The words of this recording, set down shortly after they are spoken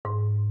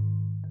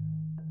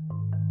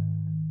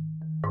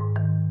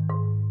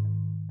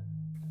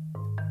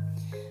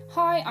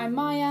Hi, I'm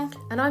Maya.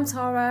 And I'm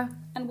Tara.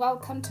 And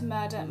welcome to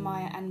Murder,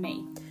 Maya and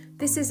Me.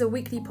 This is a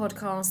weekly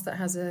podcast that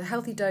has a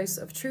healthy dose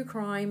of true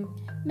crime,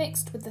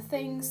 mixed with the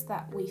things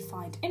that we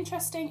find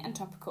interesting and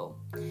topical.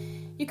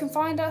 You can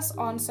find us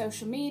on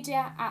social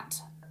media at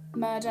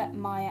Murder,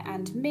 Maya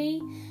and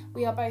Me.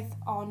 We are both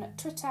on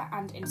Twitter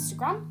and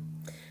Instagram.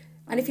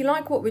 And if you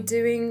like what we're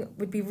doing,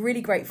 we'd be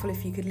really grateful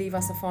if you could leave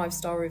us a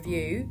 5-star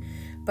review.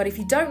 But if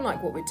you don't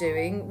like what we're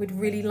doing, we'd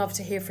really love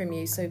to hear from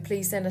you. So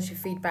please send us your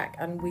feedback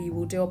and we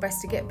will do our best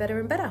to get better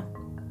and better.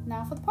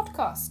 Now for the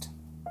podcast.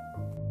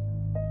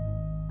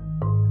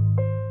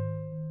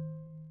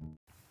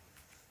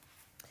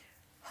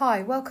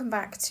 Hi, welcome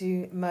back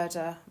to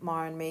Murder,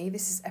 Maya and Me.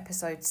 This is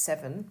episode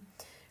 7.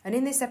 And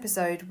in this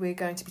episode, we're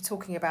going to be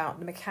talking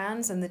about the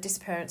McCanns and the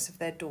disappearance of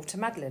their daughter,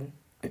 Madeleine.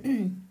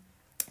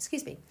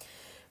 Excuse me.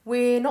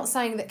 We're not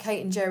saying that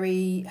Kate and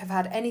Jerry have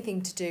had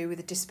anything to do with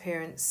the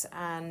disappearance,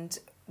 and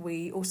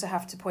we also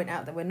have to point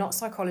out that we're not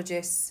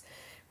psychologists,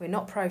 we're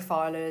not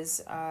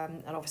profilers,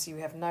 and obviously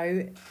we have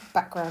no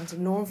background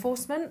in law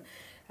enforcement.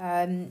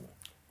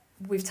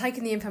 We've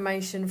taken the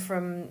information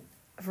from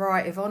a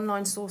variety of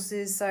online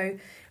sources, so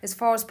as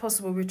far as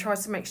possible we've tried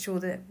to make sure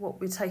that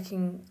what we're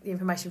taking the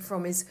information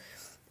from is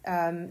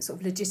sort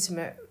of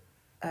legitimate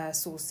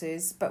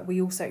sources, but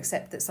we also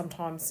accept that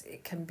sometimes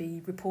it can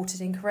be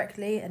reported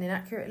incorrectly and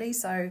inaccurately,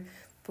 so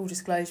full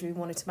disclosure, we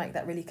wanted to make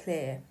that really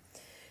clear.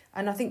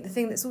 And I think the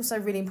thing that's also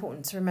really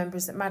important to remember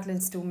is that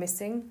Madeleine's still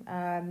missing,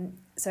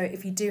 so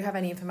if you do have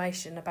any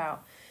information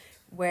about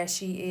where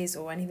she is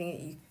or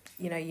anything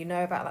that you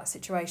know about that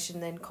situation,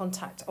 then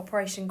contact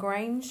Operation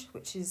Grange,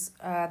 which is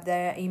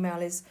their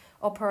email is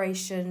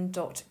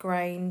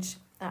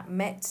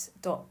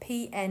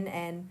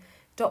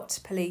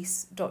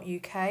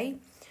operation.grange@met.pnn.police.uk,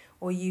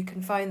 or you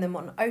can phone them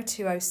on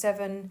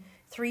 0207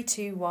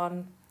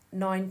 321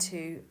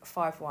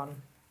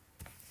 9251.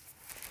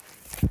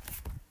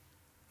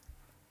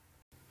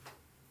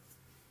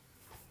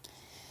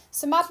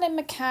 So Madeleine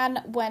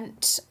McCann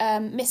went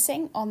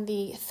missing on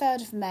the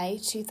 3rd of May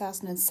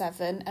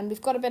 2007, and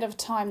we've got a bit of a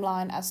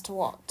timeline as to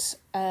what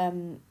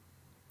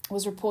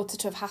was reported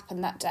to have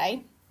happened that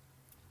day.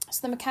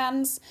 So the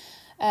McCanns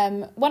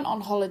went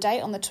on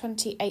holiday on the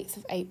 28th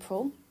of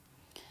April,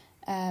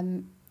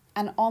 and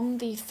on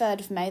the 3rd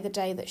of May, the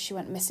day that she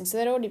went missing, so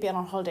they'd already been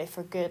on holiday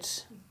for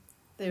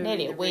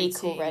nearly a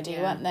week already,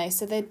 weren't they?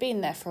 So they'd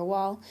been there for a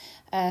while.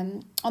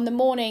 On the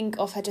morning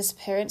of her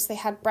disappearance, they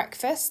had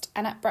breakfast,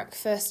 and at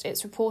breakfast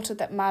it's reported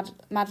that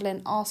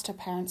Madeleine asked her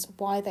parents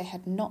why they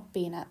had not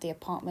been at the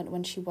apartment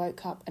when she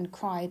woke up and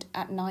cried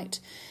at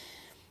night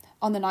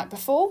on the night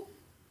before.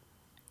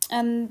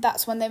 And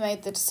that's when they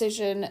made the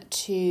decision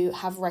to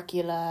have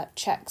regular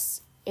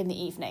checks in the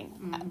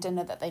evening at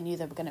dinner, that they knew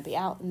they were going to be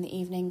out in the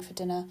evening for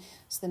dinner,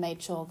 so they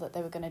made sure that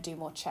they were going to do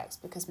more checks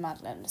because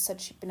Madeleine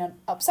said she'd been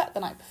upset the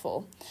night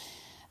before,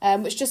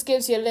 which just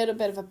gives you a little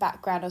bit of a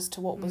background as to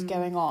what was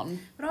going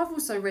on. But I've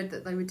also read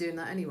that they were doing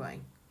that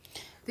anyway.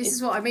 This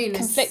is what I mean.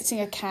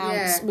 Conflicting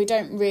accounts. Yeah. We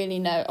don't really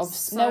know.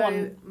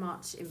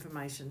 Much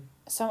information.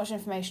 So much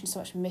information, so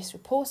much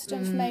misreported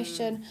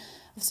information.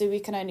 Obviously, we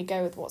can only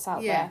go with what's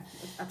out there. Yeah,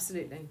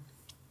 absolutely.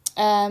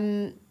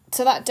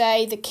 So that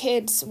day, the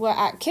kids were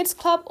at kids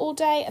club all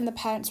day, and the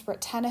parents were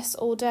at tennis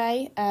all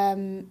day.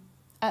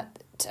 At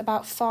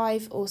about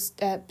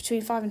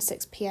between 5 and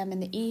 6 p.m.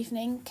 in the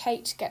evening,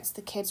 Kate gets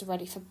the kids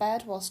ready for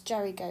bed whilst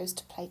Jerry goes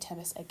to play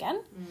tennis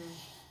again.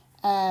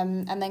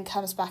 And then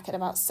comes back at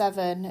about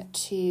 7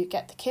 to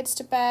get the kids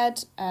to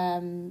bed,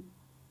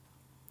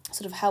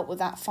 sort of help with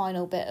that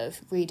final bit of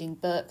reading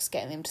books,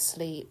 getting them to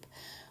sleep,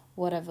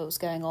 whatever was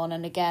going on.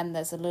 And again,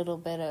 there's a little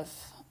bit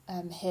of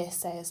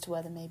hearsay as to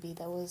whether maybe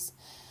there was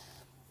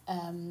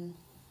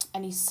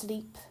any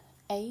sleep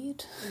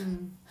aid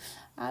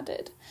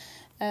added.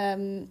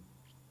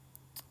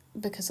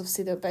 Because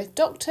obviously they were both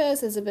doctors,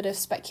 there's a bit of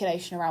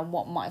speculation around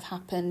what might have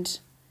happened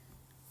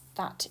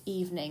that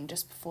evening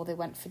just before they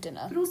went for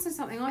dinner. But also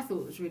something I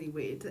thought was really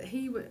weird, that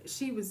she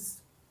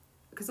was,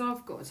 because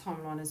I've got a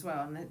timeline as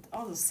well, and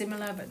ours was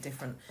similar but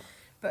different.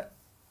 But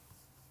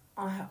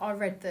I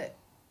read that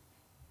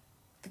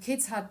the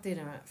kids had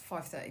dinner at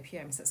 5:30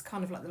 p.m, so it's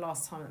kind of like the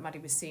last time that Maddie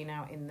was seen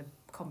out in the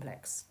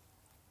complex.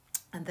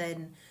 And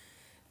then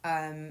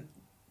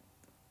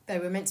they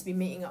were meant to be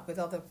meeting up with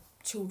other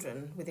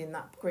children within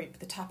that group,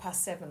 the Tapas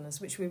Seveners,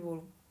 which we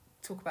will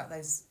talk about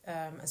those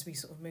as we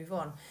sort of move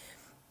on.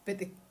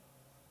 But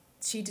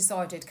Kate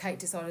decided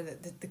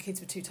that the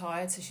kids were too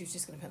tired, so she was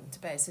just going to put them to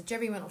bed. So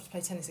Jerry went off to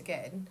play tennis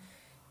again,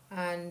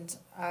 and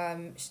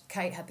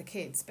Kate had the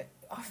kids. But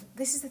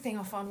this is the thing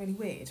I find really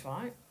weird,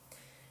 right?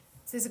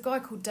 So there's a guy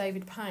called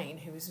David Payne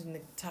who was in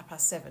the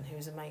Tapas 7, who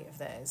was a mate of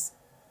theirs.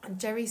 And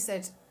Jerry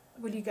said,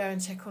 will you go and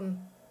check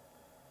on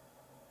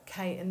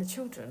Kate and the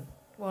children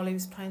while he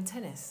was playing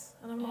tennis?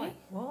 And I'm like,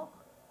 what?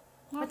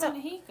 Why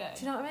didn't he go?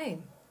 Do you know what I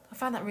mean? I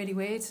found that really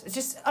weird. It's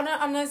just,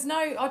 and there's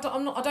no, I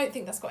don't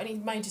think that's got any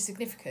major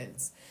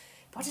significance.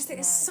 But I just think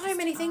there's so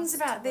many things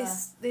about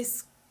this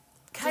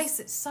case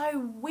that's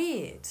so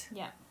weird.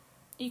 Yeah.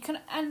 You can,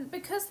 and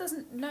because there's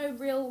no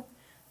real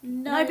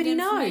Nobody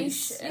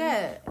knows. information.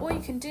 Yeah. All you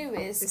can do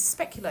It's is,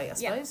 speculate, I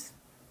suppose.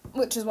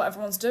 which is what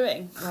everyone's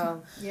doing,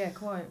 Well, yeah,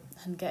 quite.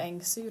 and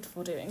getting sued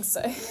for doing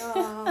so.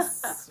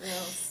 Yes,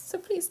 yes. So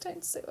please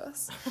don't sue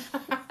us.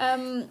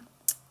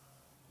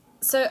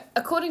 So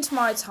according to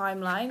my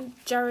timeline,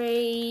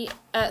 Jerry,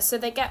 so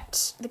they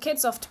get the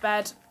kids off to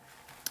bed,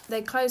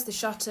 they close the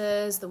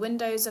shutters, the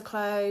windows are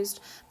closed,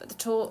 but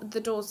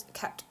the doors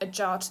kept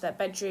ajar to their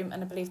bedroom,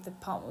 and I believe the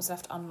apartment was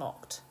left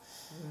unlocked,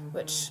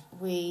 which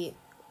we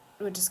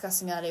were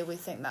discussing earlier. We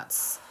think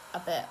that's a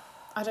bit,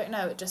 I don't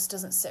know, it just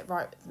doesn't sit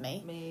right with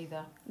me. Me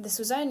either. This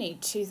was only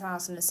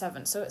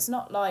 2007, so it's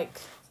not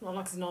like... It's not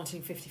like it's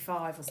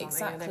 1955 or something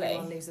Exactly. and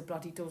everyone leaves the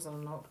bloody doors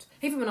unlocked.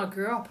 Even when I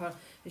grew up,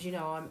 as you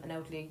know, I'm an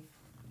elderly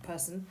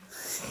person.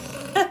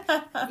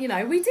 You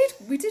know, we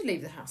did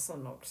leave the house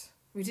unlocked.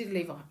 We did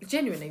leave,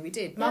 genuinely we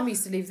did. Mum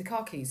used to leave the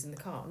car keys in the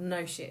car.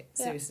 No shit,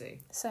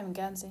 seriously. Same in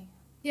Guernsey.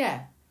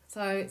 Yeah,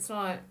 so it's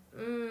like,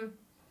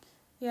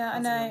 Yeah, I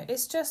know.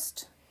 It's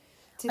just...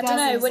 I 2007's don't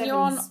know, when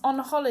you're on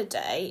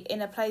holiday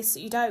in a place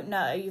that you don't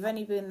know, you've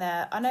only been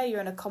there, I know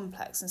you're in a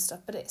complex and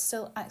stuff, but it's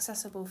still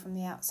accessible from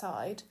the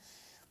outside.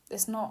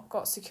 It's not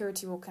got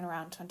security walking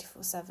around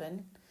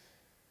 24/7.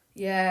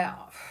 Yeah,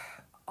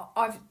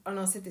 I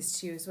said this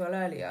to you as well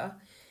earlier.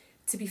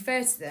 To be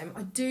fair to them,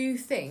 I do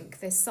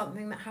think there's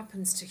something that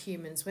happens to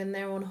humans when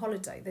they're on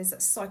holiday. There's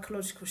that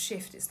psychological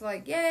shift. It's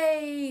like,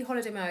 yay,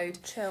 holiday mode.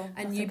 Chill.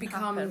 And you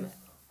become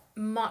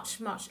much,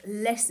 much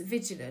less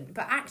vigilant.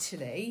 But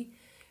actually,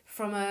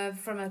 from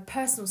a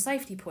personal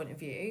safety point of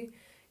view,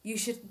 you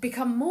should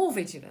become more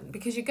vigilant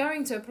because you're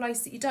going to a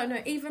place that you don't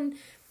know. Even,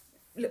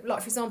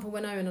 like, for example,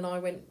 when Owen and I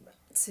went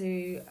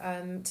to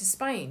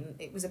Spain,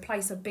 it was a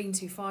place I'd been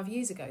to 5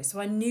 years ago,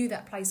 so I knew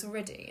that place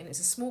already, and it's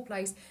a small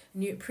place, I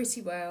knew it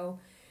pretty well,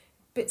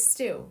 but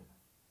still,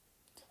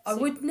 I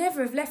would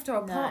never have left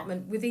our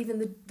apartment with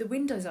even the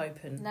windows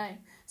open. No.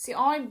 See,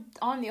 I'm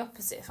the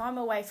opposite. If I'm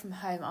away from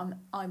home,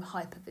 I'm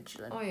hyper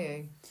vigilant. Are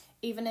you?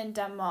 Even in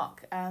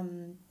Denmark,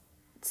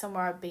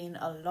 somewhere I've been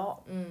a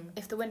lot,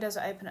 if the windows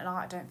are open at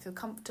night, I don't feel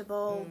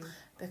comfortable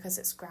because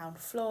it's ground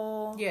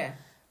floor. Yeah,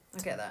 I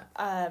get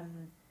that.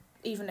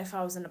 Even if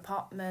I was in an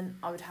apartment,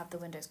 I would have the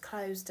windows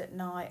closed at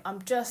night.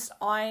 I'm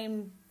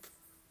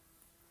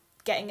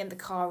getting in the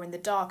car in the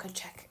dark. I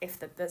check if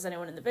there's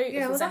anyone in the boot,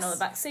 if there's anyone in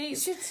the back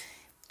seat.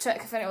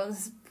 Check if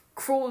anyone's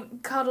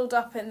cuddled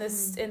up in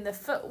this in the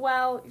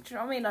footwell. Do you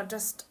know what I mean? I'm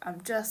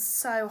just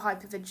so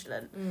hyper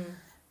vigilant.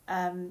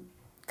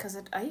 Because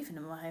I even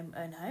in my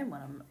own home,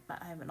 when I'm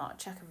at home at night, I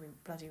check every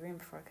bloody room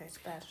before I go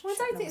to bed. Well, I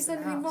don't think there's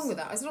anything wrong with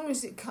that. As long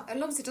as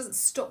it doesn't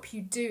stop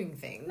you doing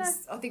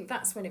things, I think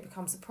that's when it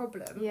becomes a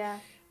problem. Yeah.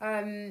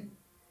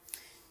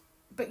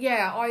 But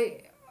yeah,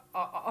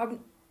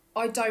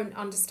 I don't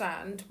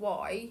understand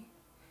why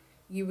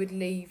you would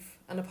leave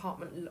an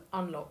apartment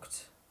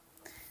unlocked.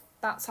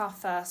 That's our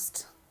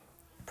first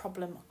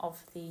problem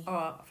of the...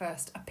 Our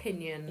first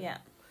opinion. Yeah.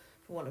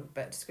 For want of a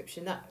better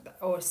description, that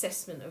or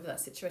assessment of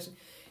that situation.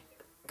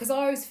 Because I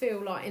always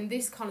feel like in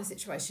this kind of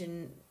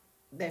situation,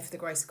 there for the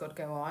grace of God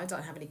go I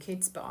don't have any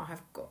kids, but I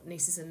have got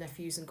nieces and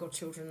nephews and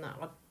godchildren that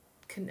I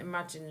couldn't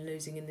imagine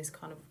losing in this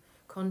kind of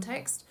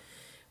context.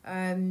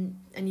 And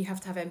you have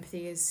to have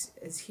empathy as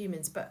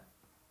humans, but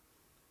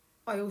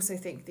I also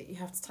think that you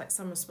have to take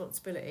some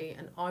responsibility,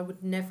 and I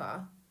would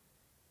never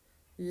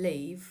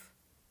leave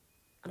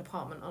an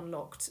apartment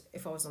unlocked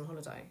if I was on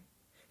holiday.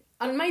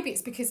 And maybe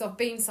it's because I've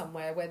been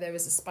somewhere where there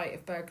was a spate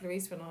of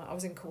burglaries when I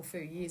was in Corfu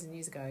years and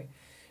years ago.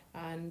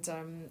 And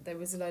there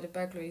was a load of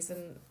burglaries,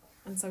 and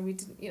so we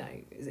didn't,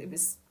 it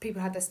was people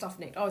had their stuff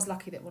nicked. I was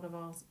lucky that one of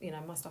ours,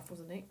 my stuff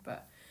wasn't nicked,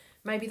 but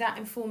maybe that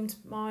informed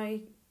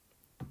my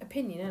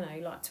opinion,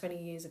 like 20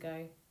 years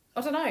ago.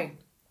 I don't know.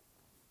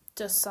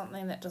 Just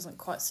something that doesn't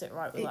quite sit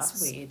right with us.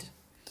 It's weird.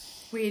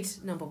 Weird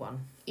number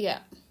one.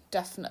 Yeah,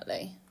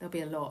 definitely. There'll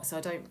be a lot, so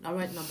I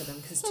won't number them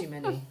because it's too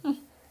many.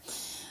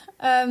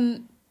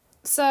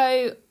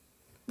 So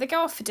they go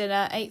off for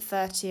dinner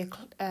 8:30,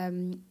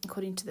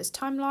 according to this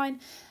timeline.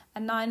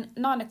 At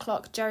 9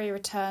 o'clock, Jerry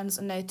returns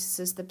and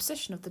notices the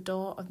position of the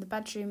door of the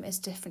bedroom is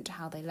different to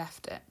how they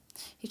left it.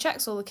 He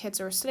checks all the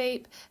kids are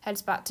asleep,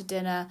 heads back to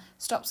dinner,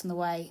 stops on the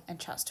way and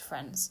chats to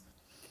friends.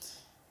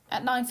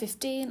 At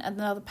 9:15,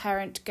 another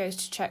parent goes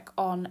to check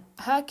on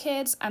her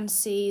kids and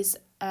sees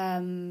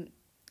a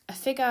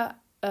figure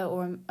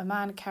or a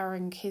man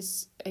carrying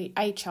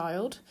a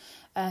child.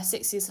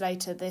 6 years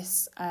later,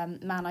 this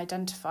man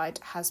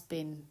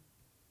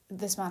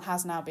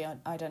has now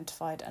been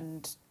identified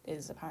and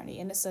is apparently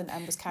innocent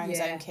and was carrying his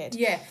own kid.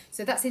 Yeah,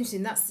 so that's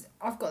interesting.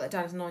 I've got that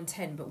down as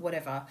 9:10, but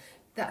whatever.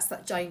 That's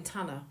that Jane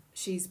Tanner.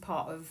 She's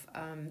part of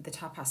the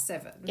Tapas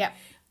 7. Yeah.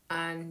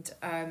 And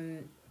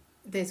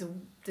there's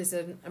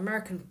an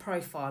American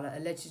profiler,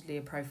 allegedly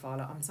a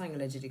profiler. I'm saying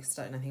allegedly because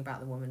I don't know anything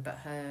about the woman, but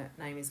her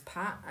name is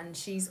Pat, and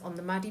she's on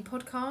the Maddie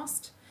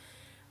podcast,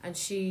 and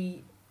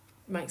she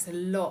makes a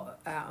lot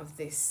out of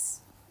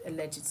this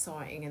alleged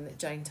sighting and that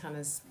Jane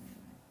Tanner's,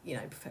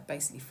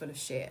 basically full of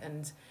shit.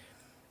 And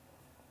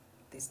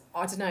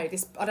I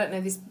don't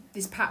know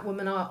this Pat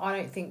woman. I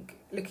don't think,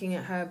 looking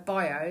at her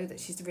bio, that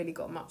she's really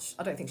got much.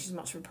 I don't think she's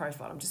much of a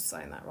profile. I'm just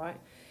saying that, right?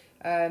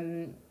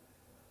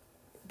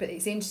 But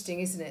it's interesting,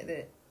 isn't it,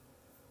 that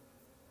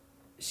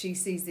she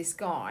sees this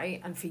guy,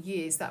 and for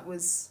years that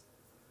was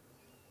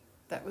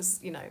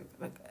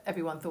like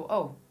everyone thought,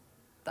 oh,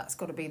 that's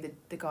got to be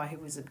the guy who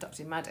was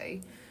abducting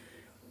Maddie,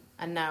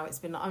 and now it's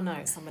been like, oh no,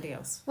 it's somebody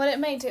else. Well,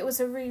 it was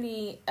a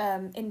really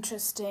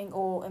interesting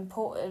or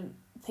important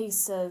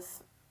piece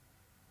of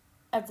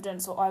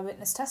evidence or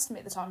eyewitness testimony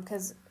at the time,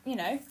 because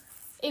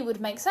it would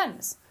make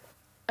sense.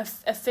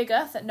 A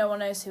figure that no one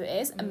knows who it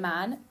is, a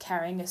man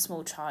carrying a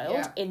small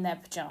child in their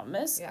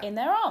pyjamas, in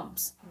their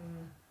arms.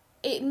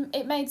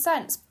 It made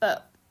sense,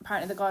 but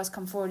apparently the guy's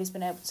come forward. He's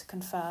been able to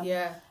confirm,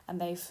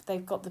 and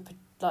they've got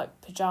the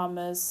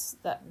pyjamas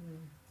that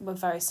were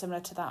very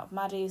similar to that of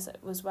Maddie's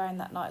that was wearing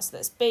that night. So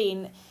that's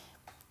been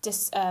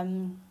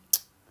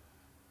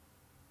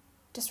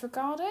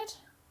disregarded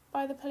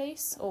by the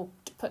police or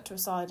put to a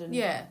side, and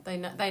they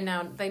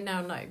now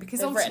know,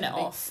 because they've written it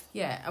off.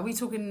 Are we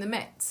talking the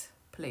Met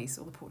police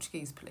or the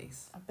Portuguese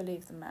police? I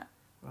believe the Met,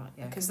 right?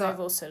 because they've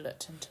also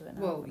looked into it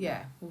now.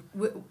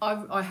 Well,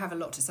 I have a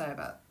lot to say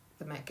about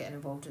the Met getting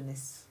involved in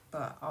this,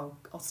 but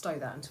I'll stow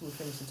that until we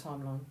finish the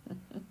timeline,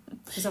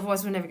 because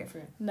otherwise we'll never get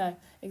through it. No,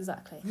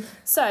 exactly.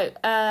 So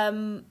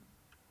then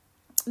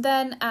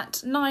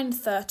at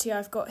 9:30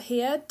 I've got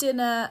here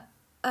dinner.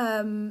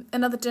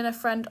 Another dinner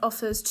friend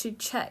offers to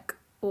check,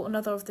 or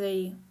another of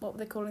the, what were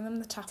they calling them,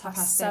 the tapas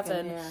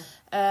seven,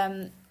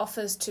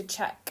 offers to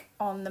check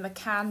on the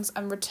McCanns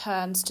and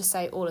returns to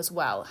say all is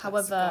well. That's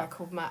However, a guy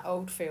called Matt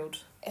Oldfield,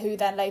 who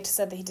then later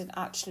said that he didn't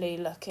actually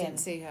look in. Didn't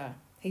see her.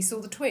 He saw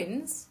the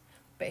twins,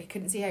 but he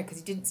couldn't see her because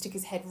he didn't stick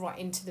his head right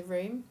into the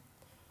room.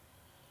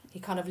 He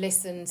kind of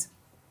listened,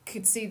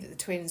 could see that the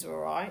twins were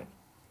all right,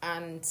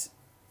 and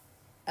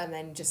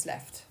then just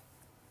left.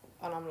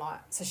 And I'm like,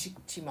 so she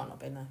might not have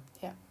been there.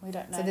 Yeah, we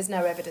don't know. So there's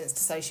no evidence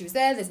to say she was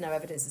there. There's no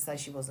evidence to say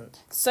she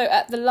wasn't. So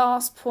at the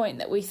last point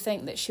that we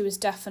think that she was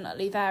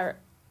definitely there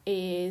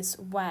is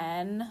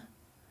when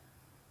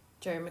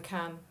Jerry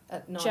McCann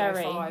at 9:05.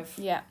 Jerry,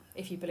 yeah.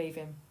 If you believe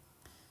him.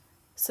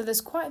 So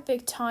there's quite a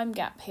big time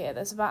gap here.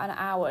 There's about an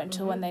hour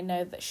until when they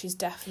know that she's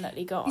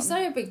definitely gone. You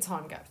say a big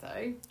time gap,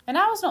 though. An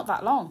hour's not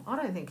that long. I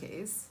don't think it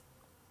is.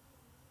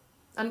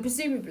 And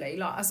presumably,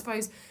 like, I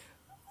suppose,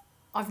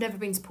 I've never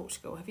been to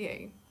Portugal, have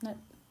you? No.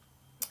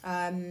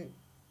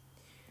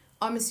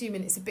 I'm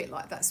assuming it's a bit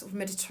like that sort of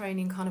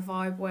Mediterranean kind of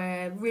vibe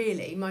where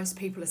really most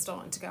people are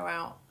starting to go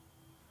out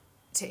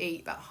to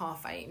eat about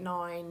 8:30,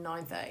 9,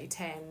 9:30,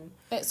 10.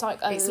 It's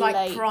like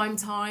like prime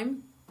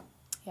time.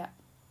 Yeah.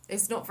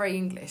 It's not very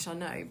English, I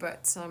know,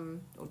 but or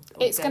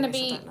it's going to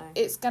Danish, be I don't know.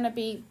 it's going to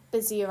be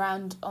busy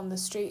around on the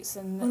streets,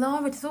 and Well, I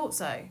would have thought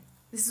so.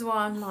 This is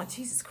why I'm like,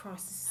 Jesus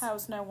Christ, this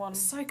how's no one?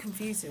 is so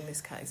confusing,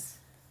 this case.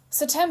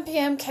 So 10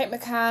 p.m, Kate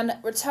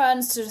McCann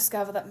returns to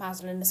discover that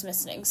Madeleine is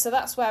missing. So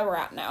that's where we're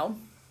at now.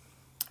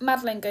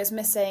 Madeleine goes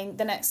missing.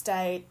 The next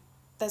day,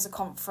 there's a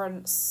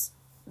conference.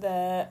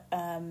 That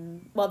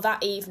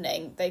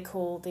evening, they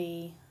call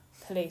the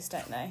police,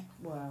 don't they?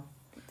 Wow.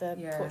 The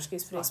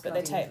Portuguese police, like but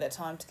they take their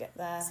time to get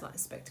there. It's like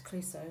Inspector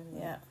Clouseau, isn't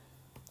it? Yeah.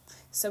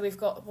 So we've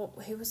got,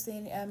 who was the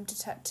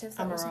detective?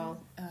 That was Amaral.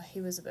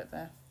 He was a bit of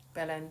a...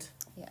 Bellend.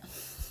 Yeah.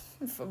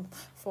 for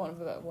want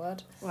of a better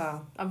word.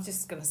 Wow. I'm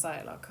just going to say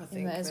it like I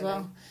think. May as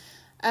really.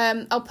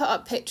 well. I'll put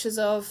up pictures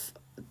of,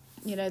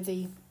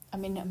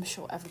 I'm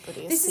sure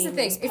everybody has This seen is the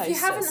thing. these If you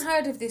posters. haven't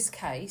heard of this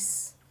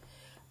case...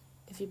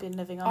 If you've been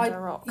living under a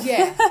rock.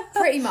 Yeah,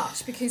 pretty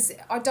much, because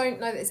I don't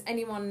know that there's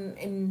anyone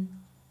in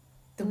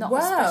the Not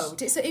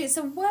world. It's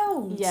a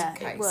world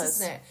case, it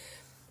was. isn't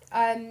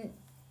it?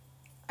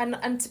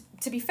 And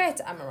to be fair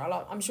to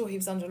Amaral, I'm sure he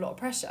was under a lot of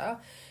pressure,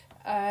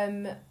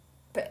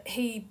 but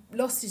he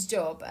lost his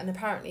job and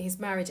apparently his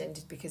marriage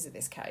ended because of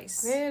this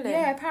case. Really?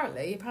 Yeah,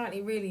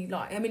 apparently really,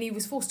 he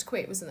was forced to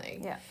quit, wasn't he?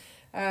 Yeah.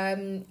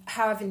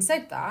 Having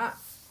said that,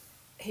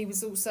 he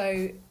was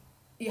also,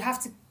 you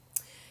have to,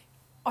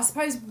 I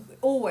suppose,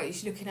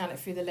 always looking at it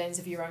through the lens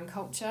of your own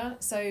culture.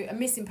 So a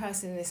missing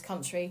person in this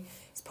country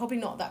is probably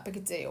not that big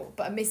a deal,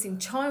 but a missing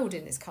child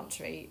in this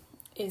country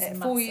Is at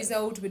 4 massive. years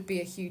old would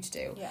be a huge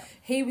deal. Yeah.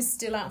 He was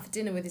still out for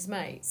dinner with his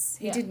mates.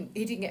 He didn't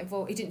get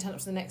involved. He didn't turn up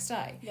to the next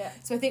day. Yeah.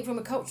 So I think from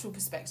a cultural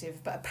perspective,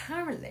 but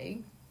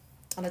apparently,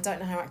 and I don't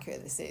know how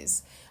accurate this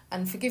is,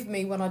 and forgive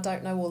me when I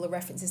don't know all the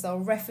references, I'll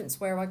reference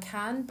where I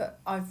can,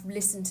 but I've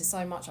listened to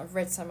so much, I've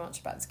read so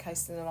much about this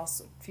case in the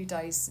last few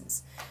days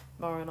since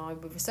Mara and I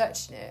were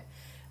researching it.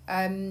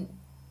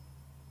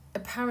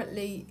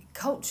 Apparently,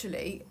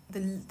 culturally,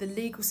 the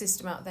legal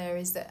system out there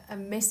is that a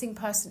missing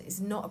person is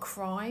not a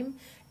crime,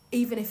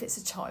 even if it's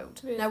a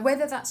child. Really? Now,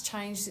 whether that's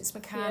changed since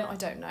McCann, Yeah. I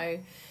don't know.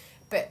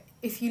 But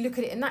if you look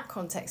at it in that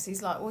context,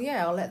 he's like, well,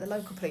 yeah, I'll let the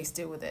local police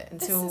deal with it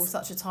until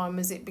such a time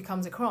as it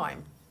becomes a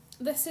crime.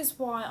 This is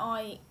why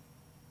I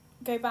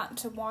go back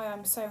to why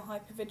I'm so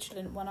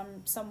hyper-vigilant when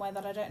I'm somewhere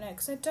that I don't know,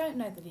 because I don't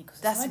know the legal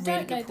system. That's a really I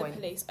don't good know point.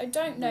 the police. I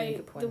don't know Really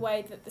good point. the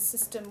way that the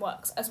system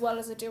works as well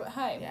as I do at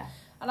home. Yeah.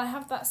 and I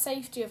have that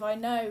safety of I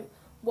know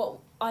what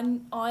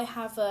I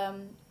have a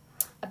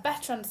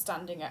better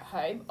understanding at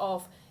home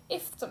of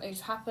if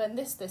something's happened,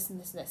 this and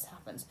this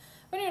happens.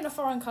 When you're in a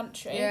foreign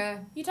country,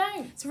 you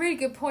don't. It's a really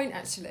good point,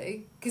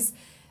 actually, because,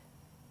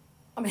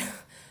 I mean,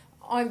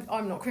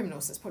 I'm not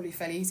criminal, so it's probably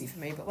fairly easy for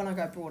me, but when I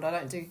go abroad,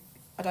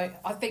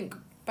 I think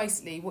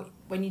basically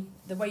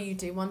the way you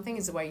do one thing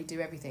is the way you do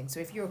everything. So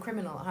if you're a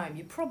criminal at home,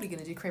 you're probably going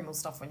to do criminal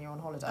stuff when you're on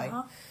holiday,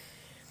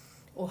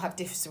 or have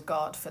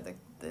disregard for the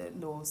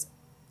laws.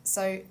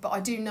 So, but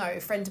I do know a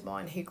friend of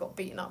mine who got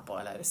beaten up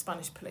by a load of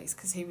Spanish police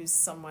because he was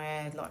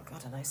somewhere, like, I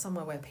don't know,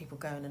 somewhere where people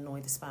go and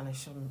annoy the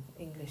Spanish on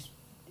English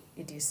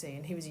idiocy,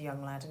 and he was a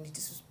young lad and he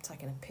just was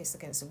taking a piss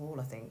against the wall,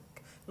 I think,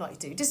 like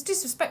you do, just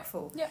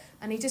disrespectful. Yeah.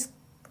 And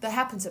they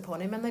happened upon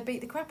him and they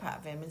beat the crap out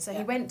of him, and so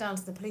he went down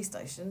to the police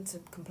station to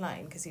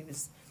complain because he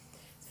was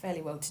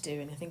fairly well to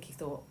do, and I think he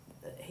thought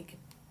that he could,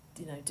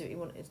 do what he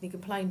wanted. And he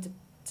complained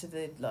to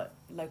the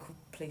local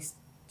police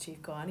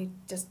chief guy, and he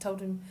just told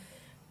him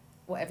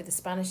whatever the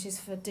Spanish is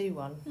for do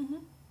one. Mm-hmm.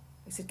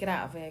 He said, get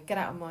out of here, get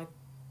out of my,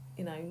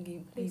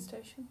 police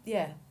station.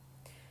 Yeah.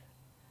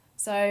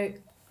 So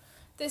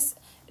this,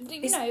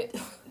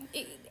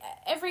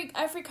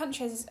 every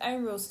country has its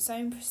own rules, its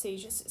own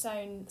procedures, its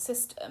own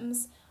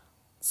systems.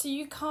 So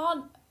you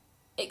can't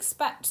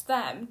expect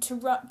them to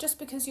run just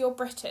because you're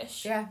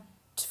British. Yeah.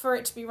 For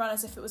it to be run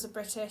as if it was a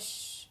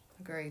British.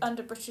 Agreed.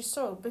 Under British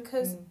soil,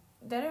 because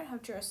they don't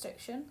have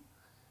jurisdiction.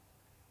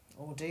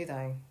 Or do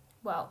they?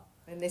 Well,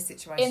 in this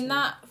situation, in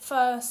that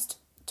first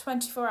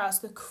 24 hours,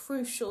 the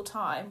crucial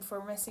time for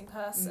a missing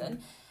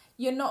person,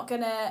 you're not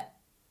gonna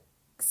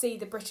see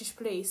the British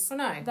police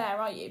there,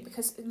 are you?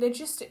 Because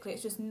logistically,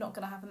 it's just not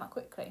gonna happen that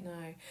quickly.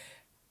 No.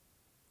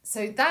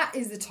 So that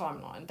is the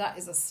timeline. That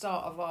is the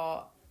start of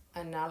our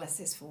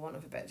analysis, for want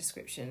of a better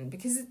description.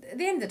 Because at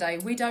the end of the day,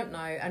 we don't know,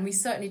 and we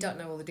certainly don't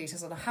know all the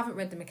details. And I haven't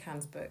read the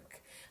McCann's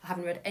book. I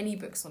haven't read any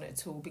books on it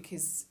at all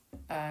because,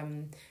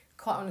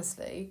 quite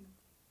honestly,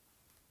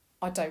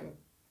 I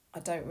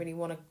don't really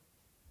want to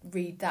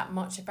read that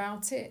much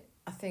about it.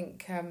 I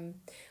think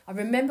I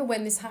remember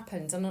when this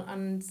happened,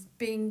 and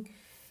being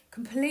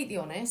completely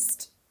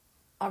honest,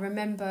 I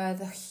remember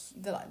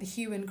the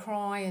hue and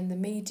cry and the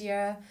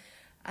media,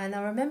 and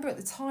I remember at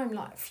the time,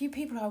 like, a few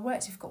people I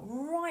worked with got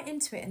right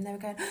into it, and they were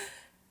going.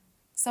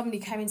 Somebody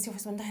came into the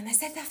office one day and they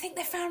said, I think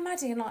they found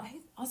Maddie, and I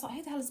was like,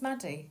 who the hell is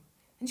Maddie?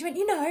 And she went,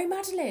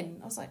 Madeline.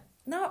 I was like,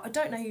 no, I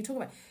don't know who you're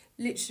talking about.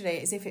 Literally,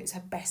 as if it was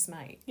her best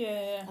mate.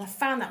 Yeah. And I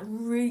found that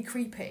really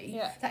creepy.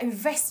 Yeah. That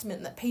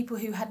investment that people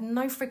who had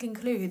no freaking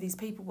clue who these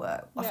people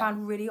were, I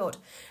found really odd.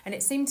 And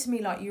it seemed to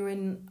me like you were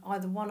in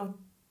either one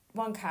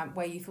camp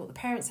where you thought the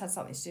parents had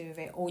something to do with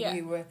it, or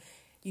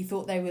you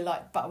thought they were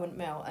like buttermilk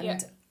mill.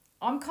 And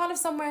I'm kind of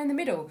somewhere in the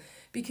middle,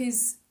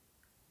 because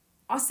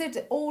I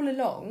said all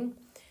along,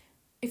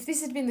 if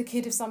this had been the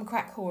kid of some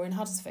crack whore in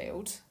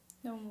Huddersfield,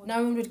 no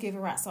one would give a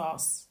rat's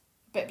ass.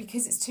 But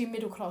because it's two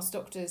middle-class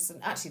doctors,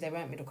 and actually they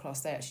weren't middle-class,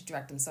 they actually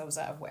dragged themselves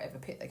out of whatever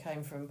pit they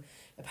came from.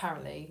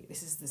 Apparently,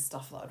 this is the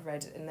stuff that I'd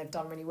read, and they've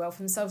done really well for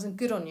themselves, and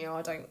good on you.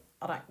 I don't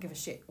give a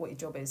shit what your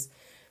job is.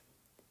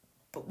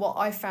 But what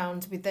I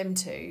found with them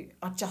two,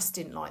 I just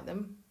didn't like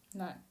them.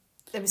 No.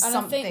 There was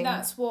something I think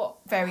that's what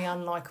very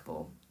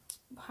unlikable.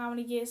 How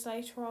many years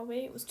later are we?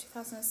 It was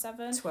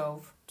 2007.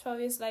 12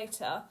 years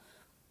later,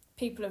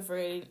 people have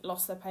really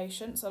lost their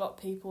patience. A lot of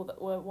people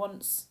that were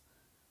once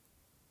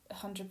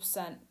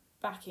 100%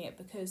 backing it,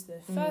 because the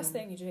first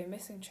thing you do,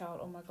 missing child,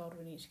 oh my God,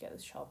 we need to get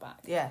this child back.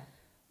 Yeah.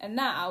 And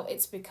now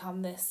it's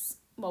become this,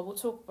 well, we'll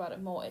talk about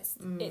it more.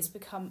 It's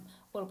become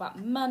all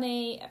about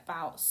money,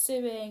 about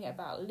suing,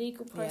 about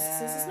legal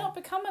processes. Yeah. It's not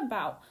become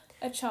about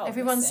a child.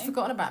 Everyone's missing.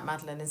 Forgotten about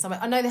Madeline in some way.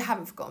 I know they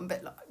haven't forgotten,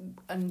 but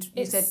and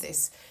you said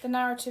this. The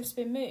narrative's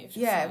been moved.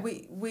 Yeah,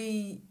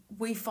 we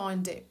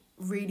find it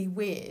really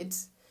weird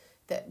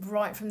that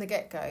right from the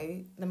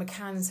get-go, the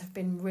McCanns have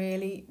been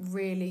really,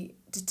 really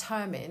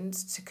determined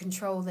to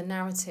control the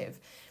narrative,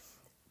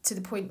 to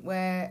the point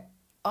where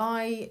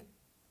I've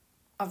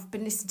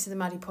been listening to the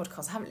Maddie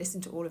podcast. I haven't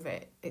listened to all of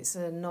it. It's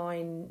a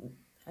 9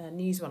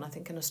 News one, I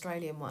think, an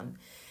Australian one.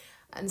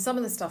 And some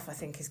of the stuff I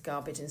think is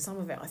garbage, and some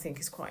of it I think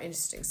is quite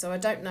interesting. So I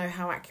don't know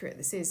how accurate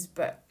this is,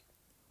 but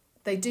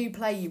they do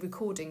play you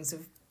recordings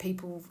of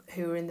people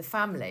who are in the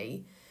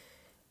family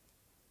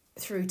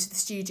through to the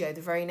studio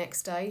the very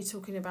next day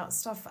talking about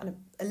stuff. And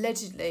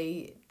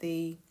allegedly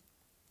the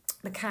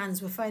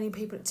McCanns were phoning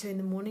people at 2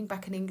 a.m.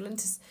 back in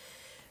England.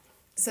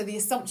 So the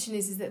assumption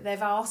is that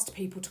they've asked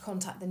people to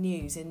contact the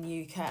news in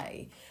the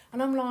UK.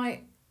 And I'm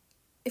like,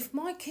 if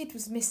my kid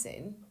was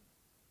missing,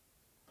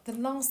 the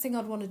last thing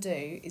I'd want to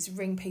do is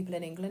ring people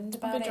in England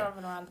about it.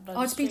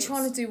 I'd be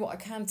trying to do what I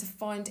can to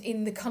find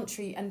in the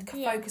country and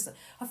focus.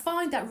 I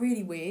find that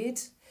really weird.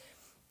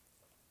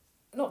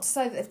 Not to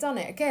say that they've done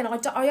it. Again,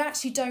 I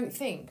actually don't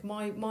think,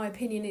 my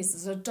opinion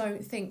is I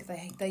don't think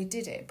they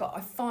did it, but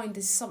I find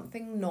there's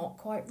something not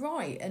quite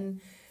right.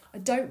 And I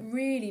don't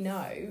really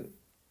know,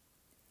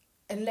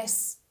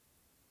 unless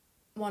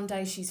one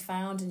day she's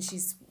found and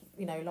she's,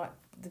 like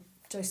the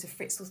Joseph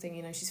Fritzl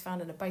thing, she's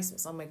found in a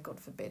basement somewhere, God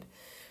forbid.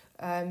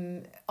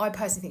 I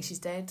personally think she's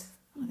dead.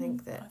 Mm-hmm. I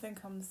think that... I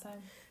think I'm the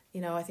same.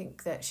 You know, I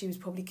think that she was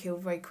probably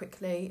killed very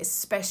quickly,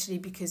 especially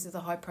because of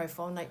the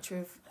high-profile nature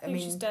of... I think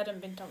she's dead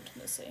and been dumped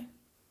in the sea.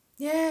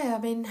 Yeah,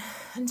 I mean,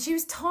 and she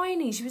was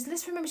tiny.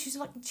 Let's remember,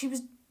 she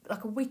was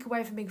like a week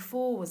away from being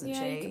 4, wasn't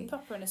she? Yeah, you could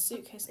pop her in a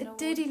suitcase. A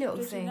diddy little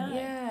thing,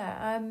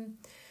 yeah.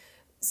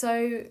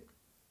 So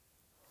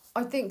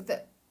I think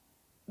that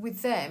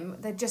with them,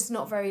 they're just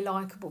not very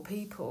likeable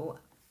people,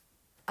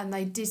 and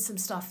they did some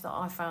stuff that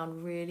I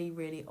found really,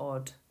 really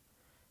odd.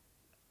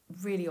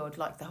 Really odd,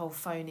 like the whole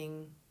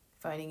phoning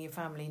your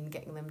family and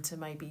getting them to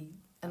maybe,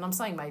 and I'm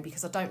saying maybe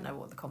because I don't know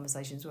what the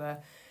conversations were,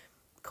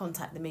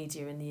 contact the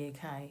media in the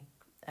UK.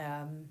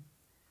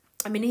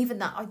 I mean, even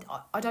that,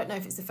 I don't know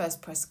if it's the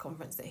first press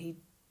conference that he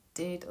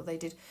did or they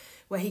did,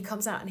 where he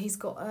comes out and he's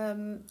got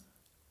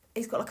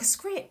like a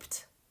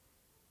script.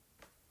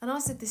 And I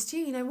said this to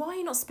you, why are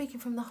you not speaking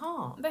from the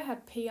heart? They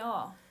had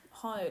PR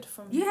hired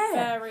from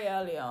very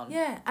early on.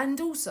 Yeah,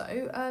 and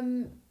also,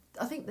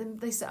 I think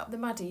they set up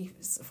the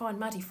Find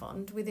Maddie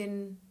Fund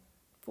within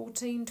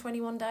 14,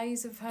 21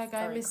 days of her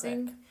going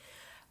missing. Quick.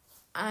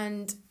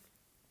 And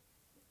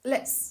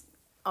let's,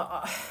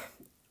 I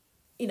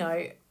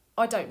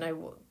don't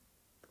know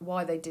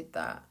why they did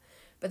that,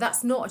 but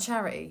that's not a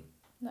charity.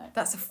 No.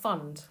 That's a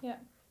fund. Yeah.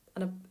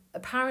 And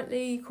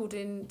apparently,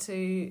 according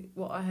to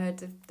what I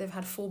heard, they've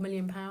had £4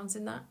 million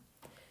in that,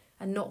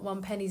 and not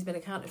one penny's been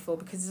accounted for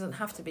because it doesn't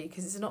have to be,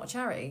 because it's not a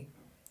charity.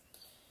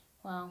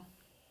 Wow.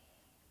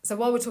 So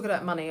while we're talking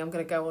about money, I'm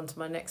going to go on to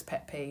my next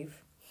pet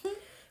peeve.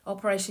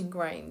 Operation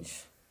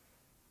Grange.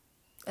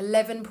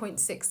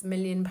 £11.6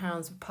 million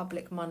of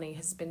public money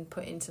has been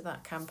put into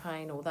that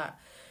campaign or that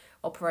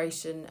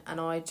operation, and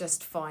I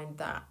just find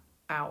that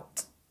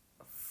out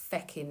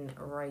fecking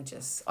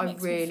outrageous.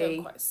 Makes me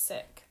feel quite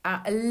sick.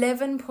 At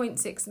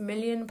 £11.6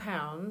 million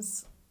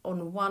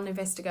on one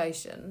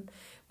investigation,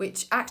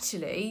 which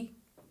actually,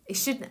 it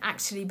shouldn't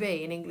actually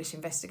be an English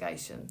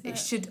investigation. No. It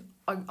should.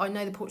 I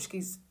know the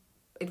Portuguese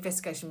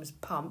investigation was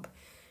pump,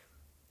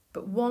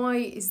 but why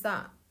is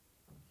that?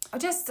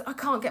 I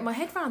can't get my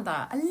head around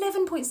that.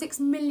 £11.6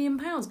 million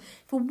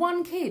for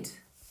one kid.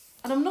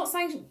 And I'm not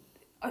saying...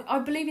 I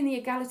believe in the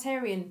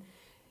egalitarian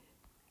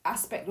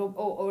aspect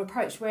or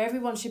approach where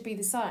everyone should be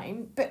the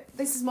same, but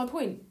this is my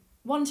point.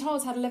 One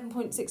child's had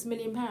 £11.6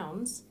 million.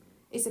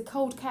 It's a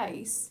cold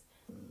case.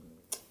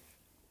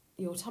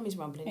 Your tummy's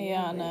rumbling.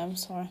 Yeah, I know, I'm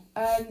sorry.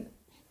 And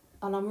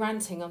I'm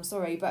ranting, I'm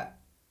sorry, but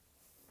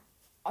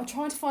I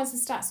tried to find some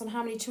stats on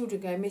how many children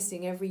go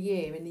missing every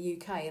year in the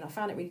UK, and I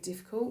found it really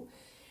difficult.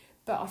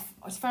 But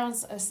I found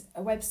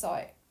a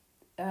website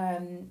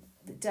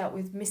that dealt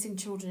with missing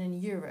children in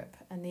Europe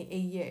and the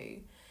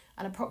EU,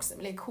 and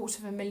approximately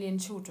 250,000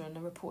 children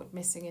are reported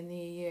missing in the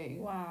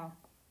EU. Wow.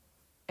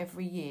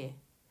 Every year.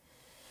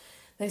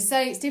 They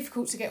say it's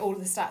difficult to get all of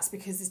the stats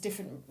because there's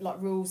different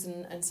rules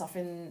and stuff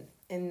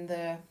within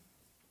the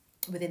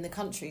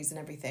countries and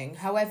everything.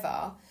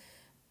 However,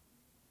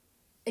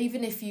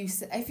 even if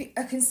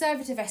a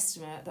conservative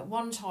estimate that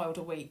one child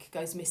a week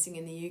goes missing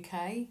in the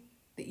UK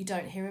that you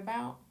don't hear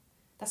about,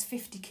 that's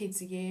 50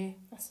 kids a year.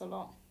 That's a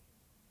lot.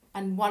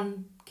 And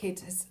one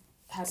kid has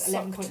had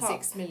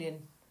 11.6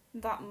 million.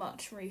 That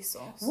much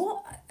resource.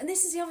 What? And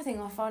this is the other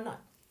thing I find,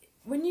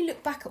 when you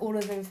look back at all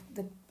of the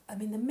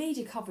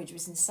media coverage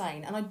was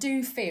insane, and I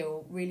do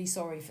feel really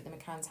sorry for the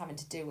McCanns having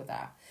to deal with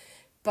that.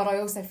 But I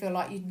also feel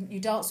like you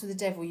dance with the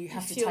devil, you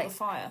have to fuel take the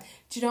fire.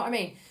 Do you know what I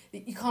mean?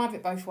 You can't have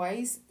it both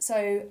ways.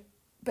 So,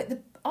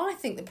 I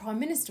think the Prime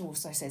Minister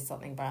also said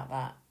something about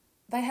that.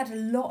 They had a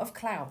lot of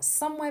clout.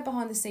 Somewhere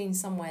behind the scenes,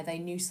 somewhere they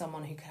knew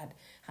someone who had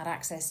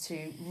access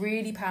to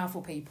really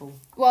powerful people.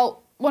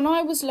 Well, when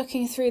I was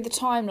looking through the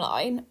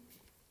timeline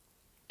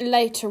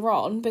later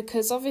on,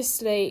 because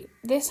obviously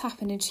this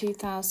happened in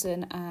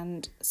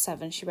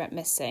 2007, she went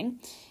missing.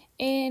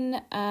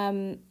 In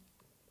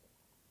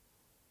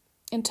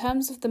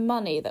terms of the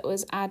money that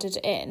was added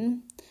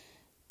in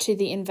to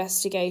the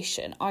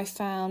investigation, I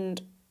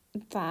found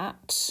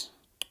that...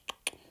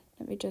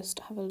 Let me just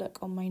have a look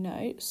on my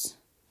notes.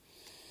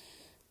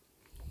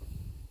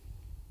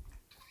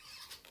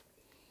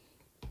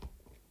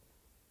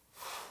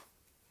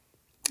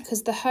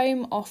 Because the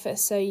Home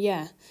Office,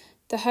 the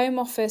Home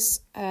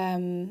Office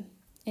in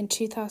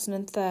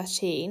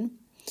 2013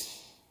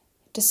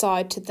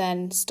 decided to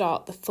then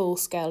start the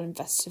full-scale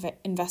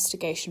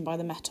investigation by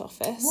the Met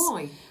Office.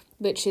 Why?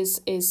 Which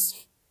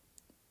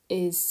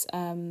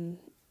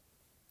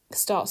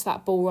starts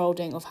that ball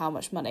rolling of how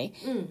much money.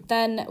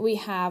 Then we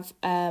have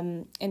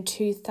in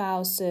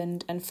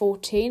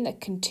 2014 they're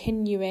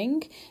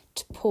continuing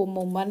to pour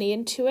more money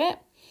into it.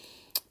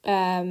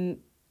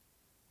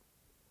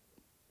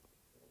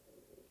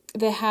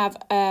 They have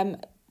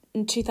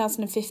in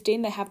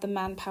 2015 they have the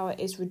manpower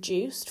is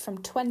reduced from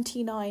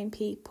 29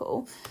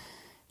 people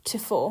to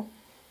 4.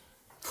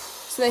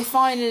 So they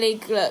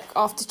finally, look,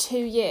 after 2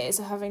 years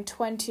of having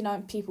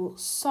 29 people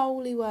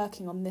solely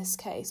working on this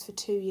case for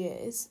 2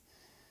 years,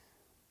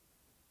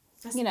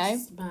 That's you know,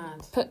 just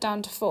mad. put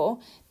down to 4.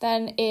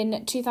 Then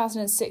in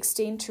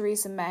 2016,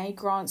 Theresa May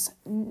grants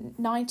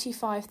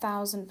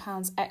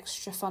 £95,000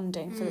 extra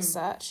funding for the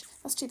search.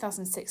 That's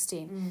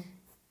 2016.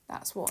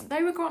 That's one.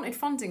 They were granted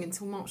funding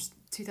until March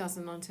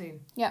 2019.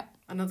 Yeah.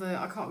 Another,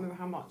 I can't remember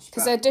how much.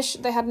 Because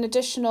they had an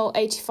additional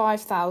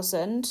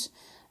 85,000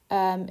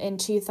 in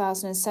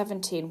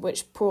 2017,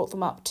 which brought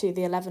them up to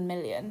the 11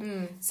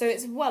 million. So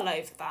it's well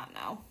over that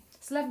now.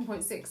 It's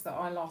 11.6 that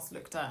I last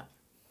looked at.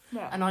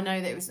 Yeah. And I know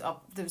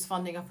that there was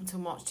funding up until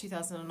March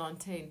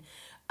 2019.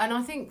 And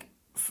I think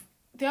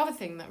the other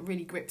thing that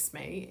really grips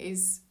me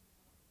is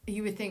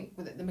you would think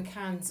that the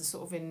McCanns are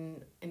sort of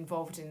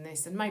involved in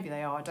this, and maybe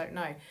they are, I don't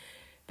know.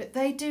 But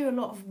they do a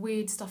lot of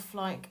weird stuff,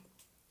 like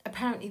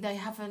apparently they've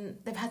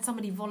had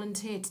somebody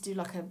volunteer to do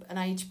like an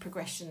age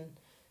progression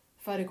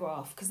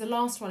photograph. Because the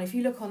last one, if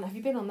you look on, have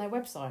you been on their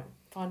website,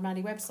 Find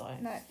Maddie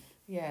website? No.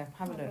 Yeah,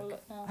 have a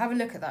look. Now. Have a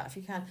look at that if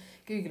you can.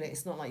 Google it,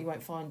 it's not like you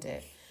won't find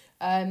it.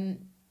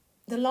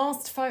 The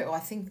last photo, I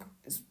think,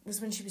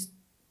 was when she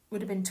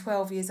would have been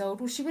 12 years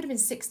old. Well, she would have been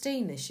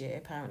 16 this year,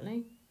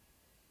 apparently.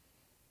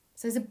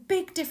 So there's a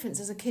big difference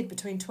as a kid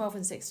between 12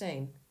 and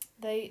 16.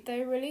 They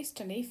released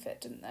an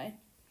EFIT, didn't they?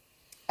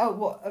 Oh,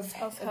 what? Of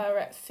her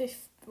at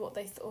 5th, what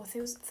they thought,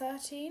 it was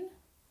 13?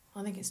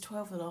 I think it's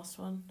 12, the last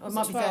one. Or it Was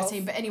might it be 12?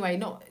 13, but anyway,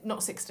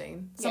 not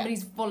 16.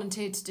 Somebody's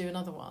volunteered to do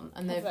another one,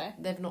 and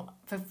they've not,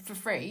 for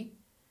free.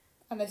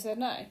 And they said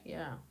no?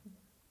 Yeah.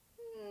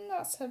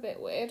 That's a bit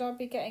weird. I'd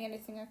be getting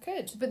anything I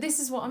could. But this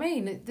is what I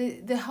mean.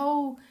 The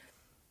whole...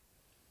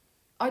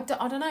 I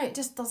don't know, it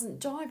just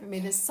doesn't jibe with me.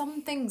 There's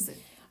some things that...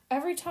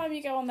 Every time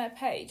you go on their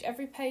page,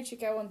 every page you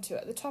go onto,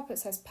 at the top it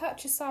says,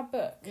 purchase our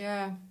book.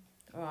 Yeah,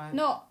 right.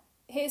 Not,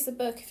 here's the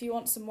book if you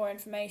want some more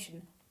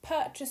information.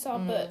 Purchase our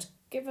book.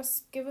 Give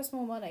us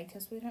more money,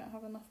 because we don't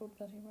have enough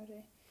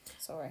already.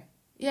 Sorry.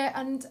 Yeah,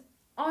 and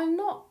I'm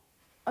not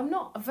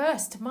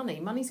averse to money.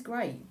 Money's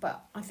great,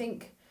 but I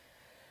think...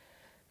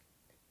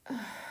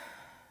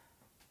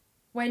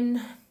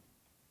 When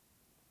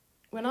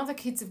other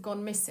kids have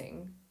gone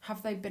missing,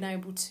 have their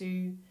parents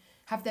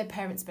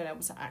been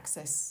able to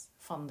access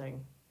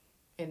funding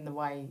in the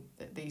way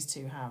that these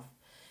two have?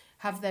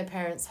 Have their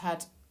parents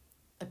had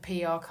a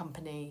PR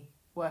company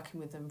working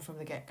with them from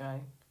the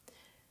get-go?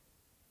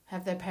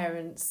 Have their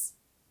parents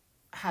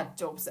had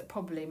jobs that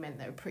probably meant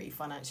they were pretty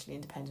financially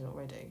independent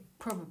already?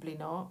 Probably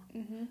not.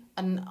 Mm-hmm.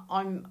 And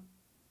I'm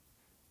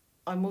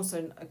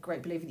also a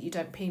great believer that you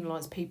don't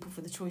penalise people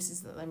for the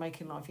choices that they make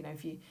in life. You know,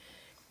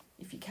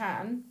 if you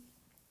can,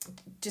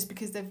 just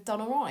because they've done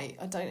all right.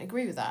 I don't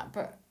agree with that.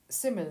 But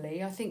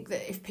similarly, I think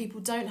that if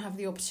people don't have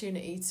the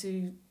opportunity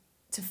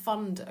to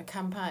fund a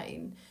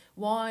campaign,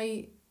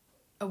 why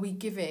are we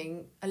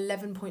giving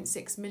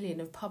 11.6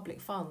 million of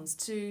public funds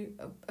to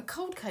a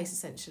cold case,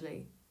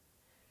 essentially?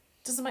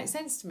 Doesn't make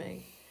sense to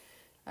me.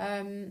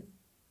 And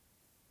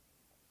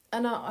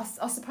I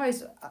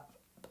suppose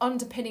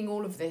underpinning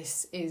all of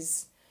this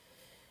is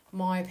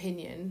my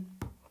opinion,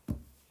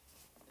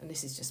 and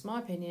this is just my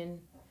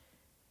opinion,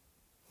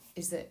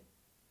 is that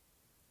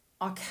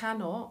I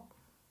cannot,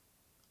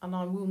 and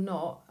I will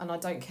not, and I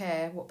don't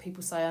care what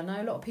people say. I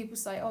know a lot of people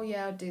say, oh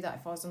yeah, I'd do that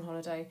if I was on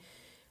holiday.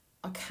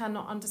 I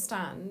cannot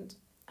understand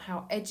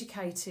how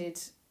educated,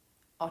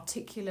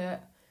 articulate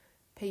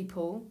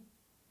people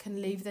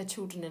can leave their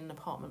children in an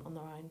apartment on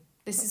their own.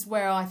 This is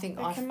where I think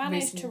I've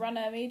managed to run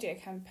a media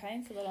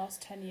campaign for the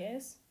last 10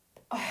 years.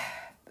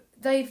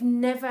 They've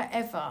never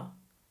ever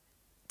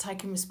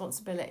taken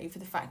responsibility for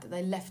the fact that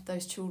they left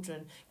those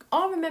children.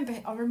 I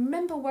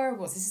remember where I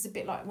was. This is a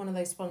bit like one of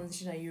those ones,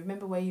 you know, you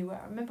remember where you were.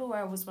 I remember where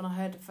I was when I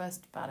heard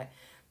first about it.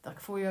 Like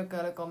a 4-year-old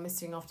girl had gone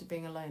missing after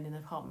being alone in an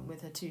apartment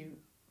with her 2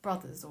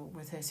 brothers or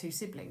with her 2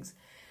 siblings.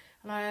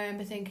 And I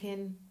remember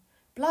thinking,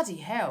 bloody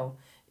hell.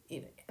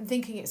 I'm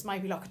thinking it's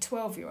maybe like a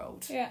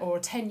 12-year-old or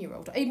a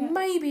 10-year-old,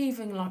 maybe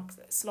even like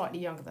slightly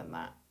younger than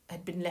that,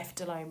 had been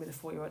left alone with a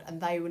 4-year-old, and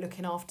they were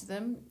looking after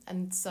them.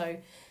 And so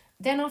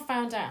then I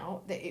found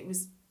out that it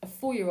was a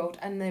 4-year-old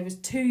and there was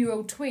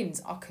 2-year-old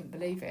twins. I couldn't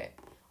believe it.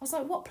 I was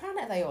like, what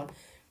planet are they on?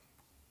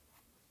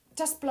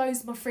 Just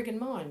blows my friggin'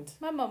 mind.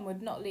 My mum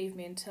would not leave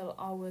me until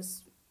I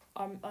was,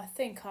 I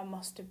think I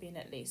must have been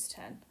at least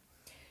 10.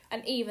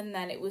 And even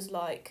then it was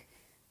like,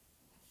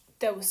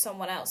 there was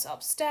someone else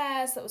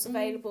upstairs that was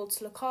available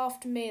to look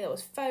after me. There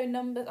was phone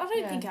numbers. I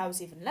don't think I was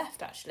even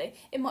left, actually.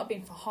 It might have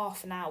been for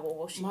half an hour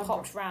while she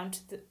popped round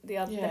to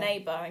the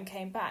neighbour and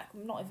came back.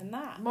 Not even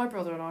that. My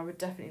brother and I were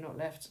definitely not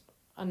left.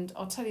 And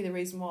I'll tell you the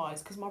reason why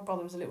is because my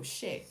brother was a little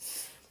shit.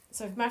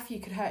 So if Matthew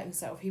could hurt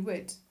himself, he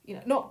would. You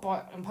know, not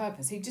on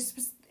purpose. He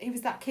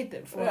was that kid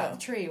that would fall out of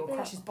the tree or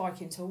crash his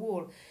bike into a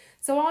wall.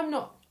 So I'm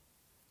not...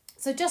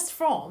 So just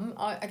from...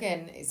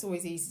 again, it's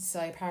always easy to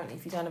say, apparently,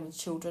 if you don't have any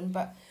children,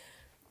 but...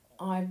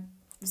 I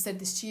said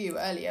this to you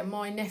earlier.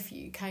 My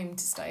nephew came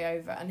to stay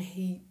over and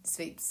he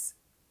sleeps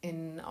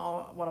in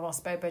one of our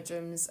spare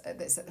bedrooms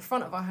that's at the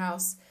front of our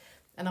house.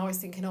 And I was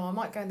thinking, I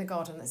might go in the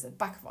garden that's at the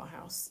back of our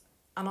house.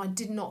 And I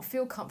did not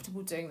feel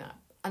comfortable doing that.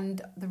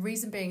 And the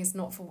reason being is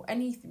not for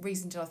any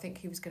reason did I think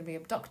he was going to be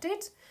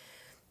abducted.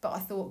 But I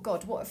thought,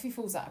 God, what if he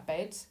falls out of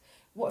bed?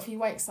 What if he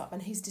wakes up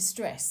and he's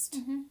distressed?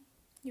 Mm-hmm.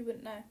 You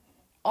wouldn't know.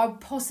 I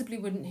possibly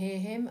wouldn't hear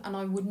him, and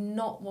I would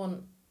not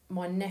want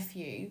my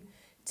nephew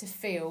to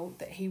feel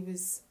that he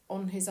was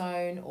on his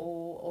own,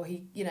 or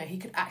he, you know, he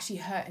could actually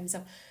hurt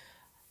himself.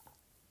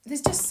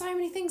 There's just so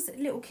many things that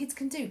little kids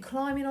can do,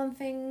 climbing on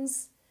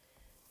things.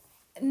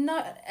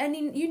 No, and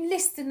you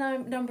list the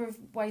number of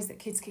ways that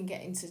kids can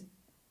get into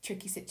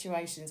tricky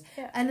situations,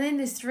 and then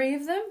there's 3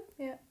 of them.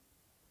 Yeah.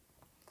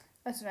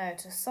 I don't know.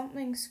 Just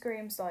something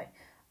screams like.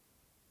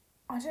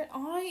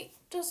 I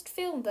just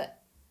feel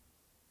that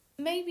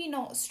maybe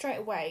not straight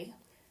away,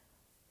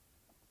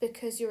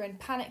 because you're in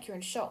panic, you're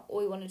in shock.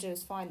 All you want to do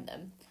is find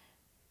them.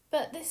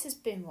 But this has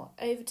been what,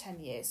 over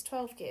 10 years,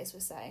 12 years. We're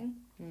saying.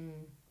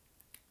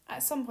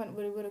 At some point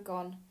we would have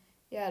gone,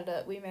 yeah,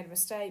 look, we made a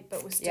mistake,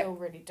 but we're still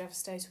really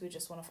devastated. We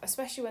just want to,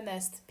 especially when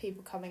there's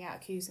people coming out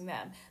accusing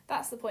them.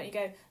 That's the point. You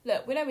go,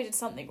 look, we know we did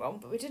something wrong,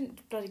 but we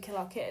didn't bloody kill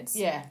our kids.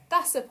 Yeah.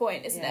 That's the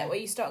point, isn't it? Where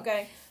you start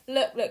going,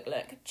 look,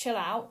 chill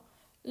out.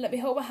 Let me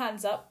hold my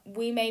hands up.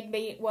 We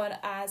maybe weren't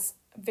as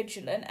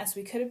vigilant as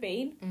we could have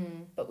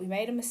been, but we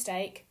made a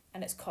mistake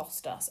and it's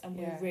cost us, and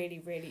we're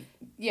really, really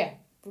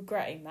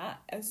regretting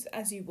that,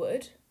 as you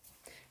would.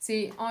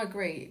 See, I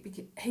agree,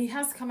 because he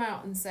has come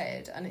out and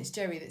said, and it's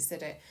Jerry that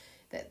said it,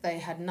 that they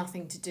had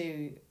nothing to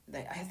do.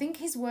 I think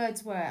his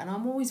words were, and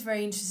I'm always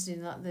very interested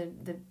in like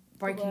the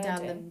breaking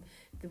down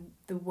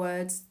the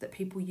words that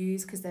people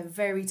use, because they're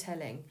very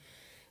telling.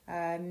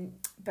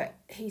 But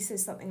he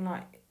says something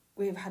like,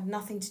 "We've had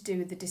nothing to do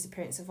with the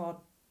disappearance of our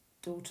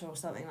daughter," or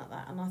something like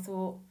that. And I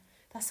thought,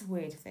 that's a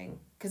weird thing,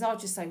 because I'll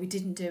just say we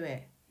didn't do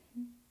it.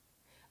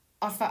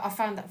 I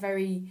found that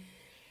very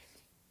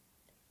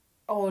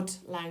odd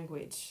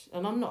language,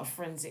 and I'm not a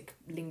forensic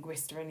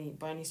linguist or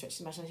by any stretch of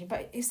the imagination,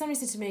 but if somebody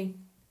said to me,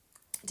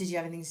 "Did you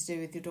have anything to do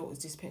with your daughter's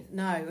disappearance?"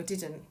 No, I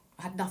didn't.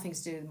 I had nothing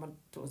to do with my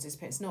daughter's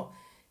disappearance. Not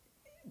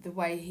the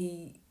way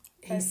he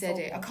said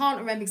it. I can't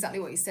remember exactly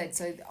what he said,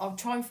 so I'll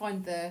try and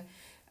find the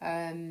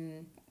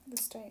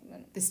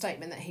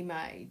statement that he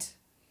made.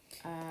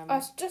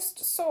 I just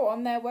saw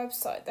on their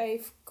website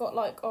they've got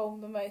like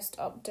the most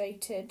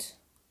updated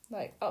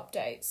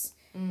updates.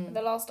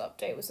 The last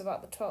update was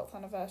about the 12th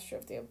anniversary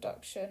of the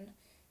abduction,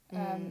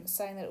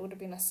 saying that it would have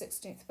been her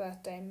 16th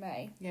birthday in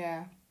May.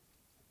 Yeah.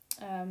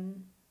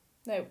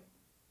 No.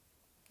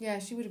 Yeah,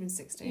 she would have been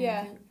 16.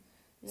 Yeah. I think.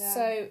 Yeah.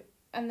 So,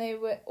 and they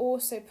were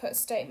also put a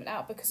statement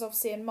out, because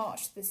obviously in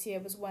March this year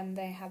was when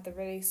they had the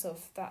release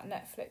of that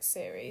Netflix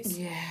series.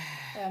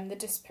 Yeah. The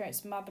Disappearance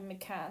of Madeleine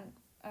McCann.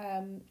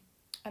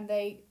 And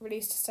they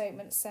released a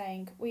statement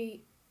saying,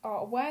 "We are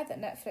aware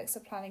that Netflix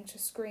are planning to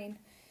screen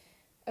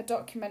a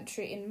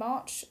documentary in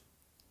March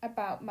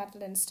about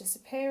Madeleine's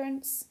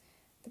disappearance.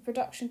 The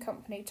production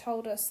company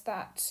told us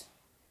that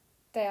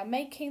they are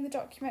making the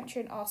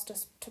documentary and asked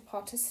us to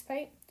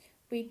participate.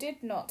 We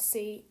did not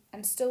see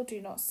and still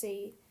do not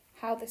see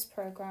how this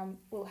programme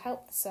will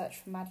help the search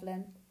for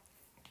Madeleine,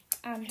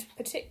 and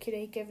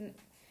particularly given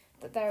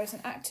that there is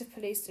an active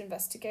police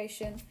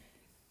investigation,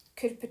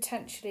 could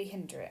potentially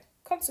hinder it.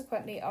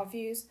 Consequently, our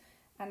views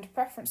and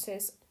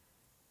preferences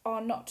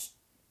are not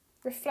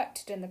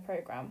reflected in the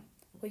programme."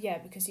 Well, yeah,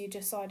 because you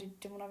decided you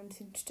didn't want to have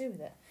anything to do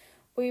with it.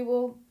 We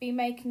will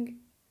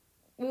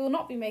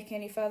not be making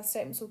any further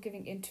statements or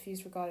giving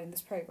interviews regarding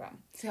this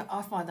programme. See,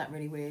 I find that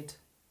really weird.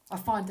 I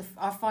find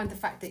the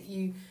fact that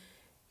you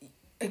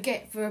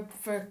get for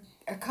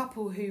a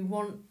couple who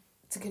want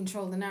to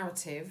control the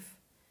narrative,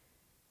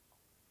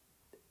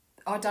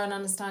 I don't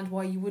understand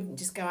why you wouldn't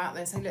just go out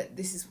there and say, "Look,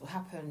 this is what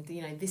happened.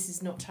 You know, this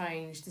has not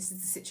changed. This is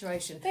the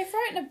situation." They've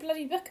written a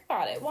bloody book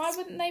about it. Why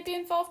wouldn't they be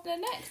involved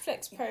in a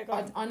Netflix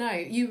programme? I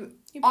know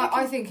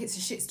I think it's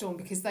a shitstorm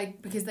because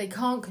they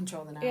can't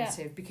control the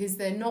narrative, because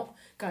they're not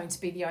going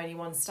to be the only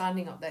ones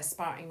standing up there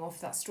spouting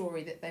off that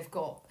story that they've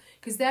got,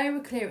 because they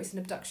were clear it's an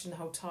abduction the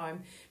whole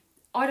time.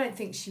 I don't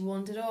think she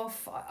wandered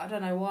off. I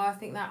don't know why I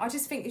think that. I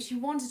just think if she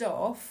wandered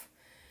off,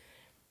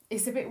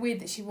 it's a bit weird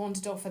that she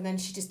wandered off and then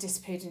she just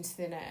disappeared into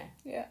thin air.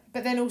 Yeah.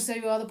 But then also,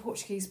 are the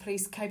Portuguese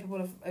police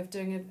capable of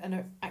doing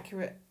an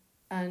accurate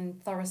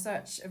and thorough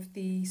search of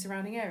the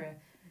surrounding area?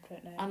 I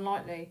don't know.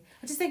 Unlikely.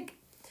 I just think...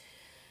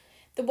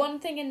 The one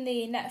thing in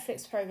the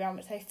Netflix programme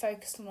which they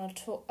focused on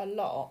a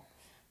lot,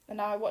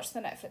 and I watched the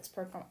Netflix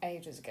programme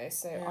ages ago,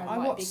 so I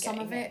watched some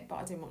of it, but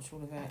I didn't watch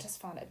all of it. I just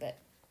found it a bit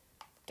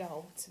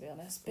dull, to be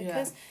honest,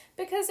 because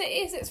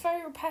it's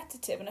very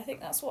repetitive, and I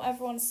think that's what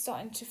everyone's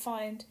starting to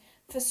find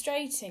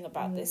frustrating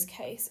about this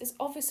case. Is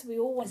obviously we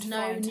all want to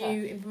find no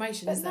new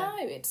information, but is there? no,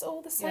 it's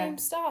all the same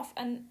stuff,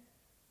 and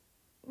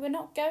we're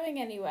not going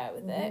anywhere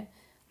with it.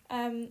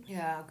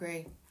 Yeah, I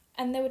agree.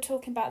 And they were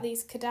talking about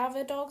these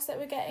cadaver dogs that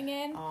we're getting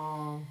in,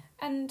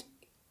 and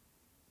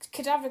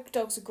cadaver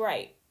dogs are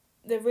great.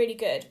 They're really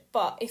good,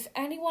 but if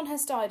anyone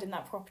has died in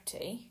that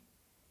property,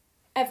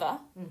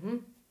 ever,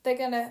 they're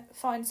gonna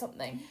find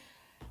something.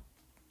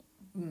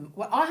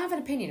 Well, I have an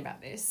opinion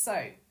about this.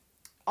 So,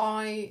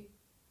 I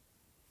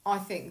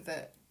think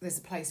that there's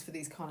a place for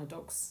these kind of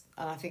dogs,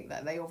 and I think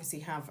that they obviously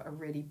have a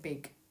really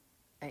big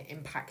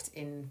impact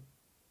in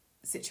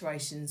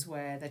situations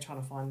where they're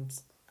trying to find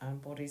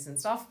bodies and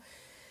stuff.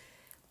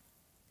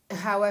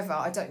 However,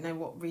 I don't know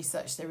what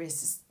research there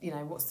is,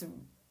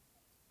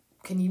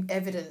 can you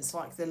evidence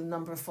like the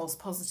number of false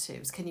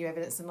positives? Can you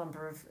evidence the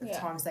number of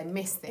times they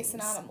miss things?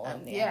 It's an animal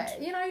in the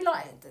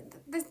end.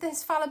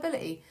 There's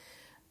fallibility.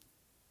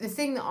 The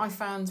thing that I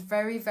found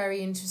very,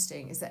 very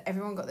interesting is that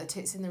everyone got their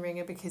tits in the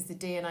ringer because the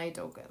DNA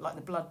dog, like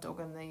the blood dog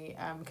and the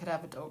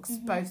cadaver dogs,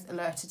 both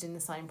alerted in the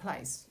same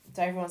place.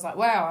 So everyone's like,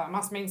 wow, that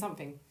must mean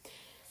something.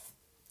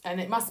 And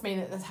it must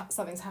mean that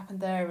something's happened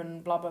there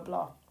and blah, blah,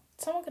 blah.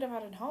 Someone could have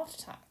had a heart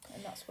attack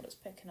and that's what it's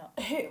picking up.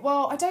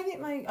 Well, I don't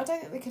think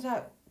they could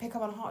pick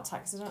up on a heart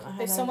attack because I don't know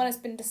how. If someone has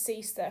been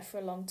deceased there for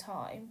a long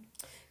time.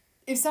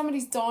 If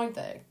somebody's died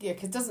there,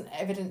 because it doesn't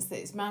evidence that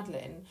it's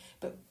Madeleine,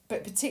 but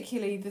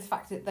particularly the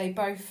fact that they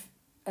both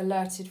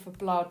alerted for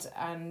blood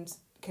and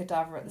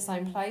cadaver at the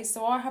same place.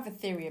 So I have a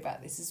theory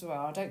about this as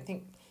well. I don't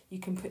think you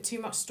can put too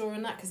much store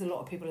in that because a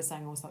lot of people are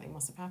saying, something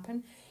must have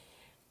happened.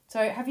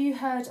 So have you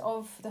heard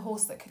of the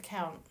horse that could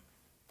count?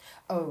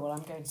 Oh, well,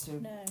 I'm going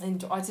to...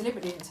 No. I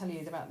deliberately didn't tell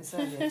you about this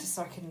earlier, just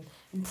so I can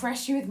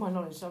impress you with my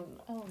knowledge.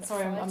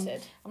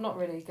 I'm not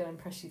really going to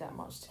impress you that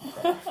much.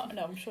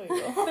 No, I'm sure you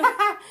will.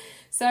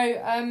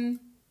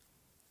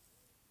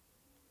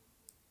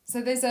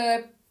 So there's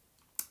a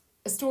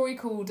story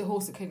called The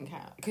Horse That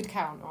Could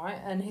Count, right?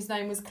 And his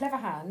name was Clever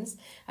Hans,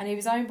 and he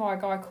was owned by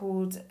a guy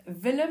called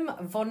Willem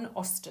von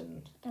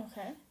Osten.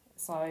 Okay.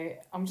 So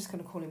I'm just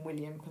going to call him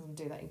William because I'm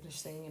doing that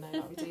English thing,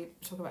 like we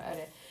did talk about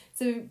earlier.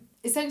 So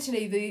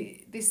essentially,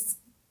 this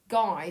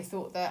guy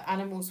thought that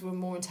animals were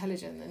more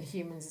intelligent than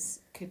humans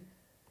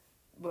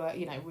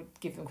would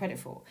give them credit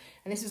for,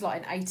 and this was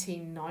like in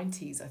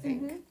 1890s, I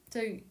think.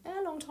 So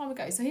a long time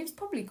ago. So he was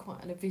probably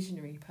quite a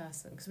visionary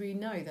person because we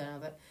know now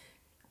that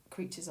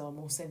creatures are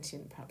more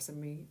sentient perhaps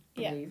than we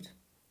believed.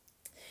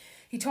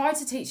 He tried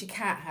to teach a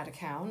cat how to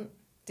count,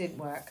 didn't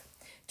work.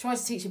 Tried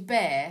to teach a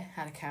bear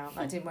how to count,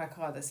 that didn't work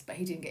either, but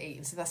he didn't get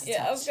eaten, so that's a touch.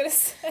 I was going to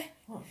say.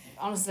 Well,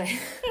 honestly.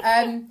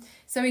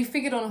 So he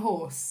figured on a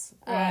horse,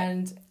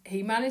 and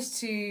he managed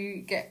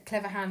to get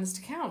Clever Hans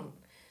to count.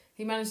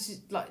 He managed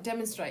to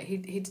demonstrate.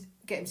 He'd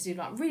get him to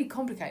do really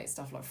complicated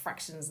stuff like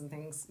fractions and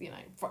things,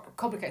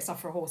 complicated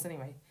stuff for a horse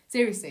anyway.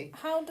 Seriously.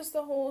 How does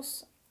the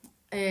horse...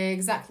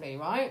 Exactly,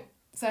 right?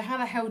 So how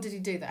the hell did he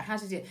do that? How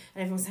did he... And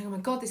everyone's saying, oh my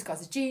God, this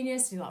guy's a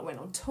genius. And he went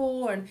on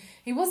tour, and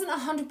he wasn't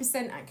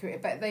 100%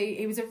 accurate, but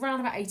he was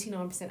around about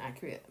 89%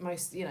 accurate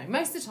most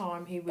of the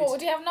time. He would... What,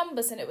 would he have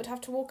numbers and it would have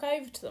to walk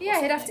over to them?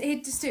 Yeah,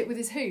 he'd just do it with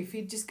his hoof.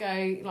 He'd just go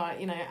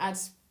add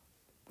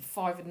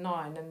 5 and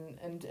 9,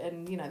 and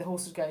the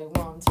horse would go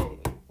 1, 2,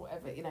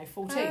 whatever,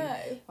 14.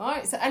 Oh.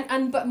 Right? So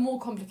but more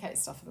complicated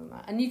stuff than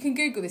that. And you can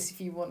Google this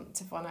if you want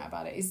to find out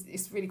about it.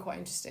 It's really quite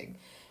interesting.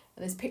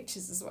 And there's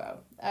pictures as well.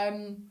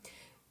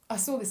 I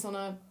saw this on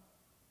I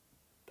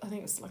think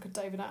it was like a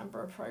David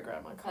Attenborough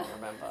programme, I can't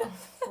remember.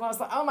 And I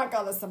was like, oh my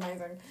God, that's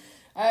amazing.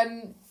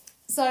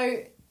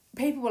 So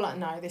people were like,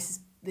 no, this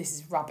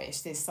is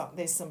rubbish. There's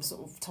some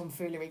sort of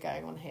tomfoolery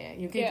going on here.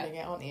 You're Googling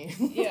it, aren't you?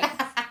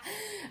 Yeah.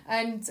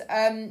 And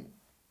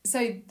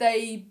so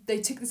they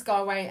took this guy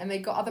away and they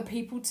got other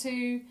people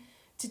to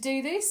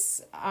do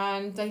this,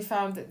 and they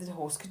found that the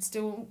horse could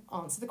still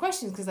answer the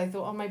questions because they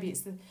thought, oh, maybe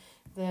it's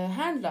the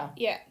handler.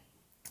 Yeah.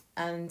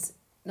 And...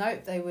 no,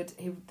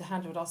 the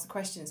handler would ask the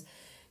questions.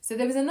 So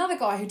there was another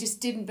guy who just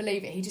didn't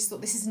believe it. He just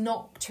thought, this is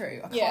not true.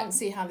 I can't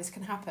see how this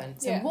can happen.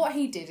 So what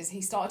he did is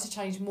he started to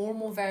change more and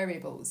more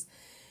variables.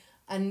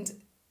 And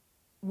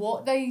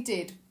what they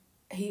did,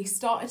 he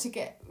started to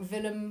get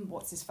Willem,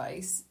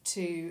 what's-his-face,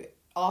 to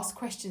ask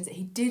questions that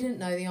he didn't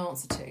know the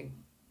answer to.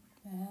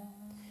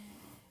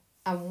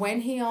 And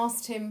when he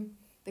asked him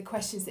the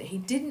questions that he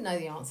didn't know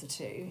the answer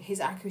to, his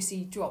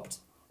accuracy dropped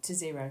to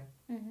 0.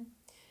 Mm-hmm.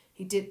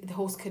 The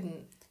horse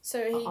couldn't...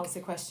 So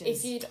answer questions.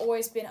 If you'd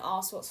always been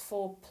asked what's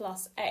 4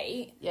 plus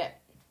 8,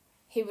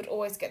 he would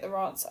always get the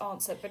right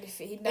answer. But if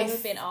he'd never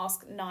been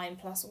asked 9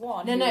 plus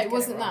 1, no, it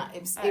wasn't that.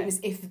 It was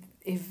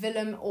if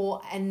Willem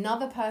or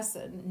another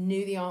person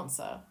knew the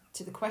answer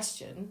to the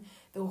question,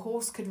 the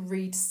horse could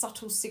read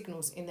subtle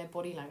signals in their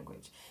body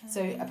language.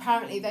 So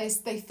apparently they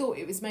thought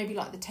it was maybe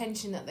like the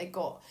tension that they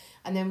got,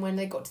 and then when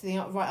they got to the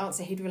right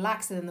answer, he'd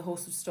relax, and then the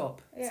horse would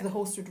stop. Yeah. So the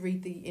horse would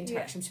read the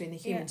interaction between the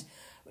humans. Yeah.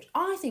 Which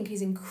I think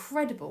is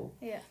incredible.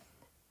 Yeah.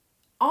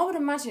 I would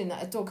imagine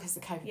that a dog has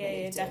the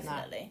capability of doing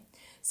definitely. That.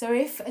 So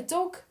if a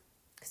dog...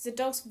 because the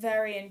dog's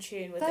very in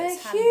tune with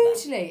its handler.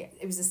 Hugely.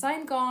 It was the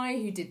same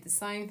guy who did the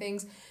same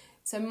things.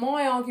 So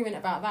my argument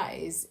about that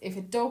is, if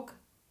a dog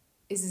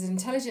is as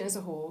intelligent as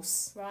a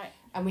horse... right.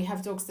 And we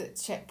have dogs that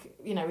check...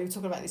 we were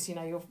talking about this,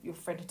 your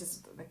friend who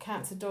does the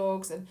cancer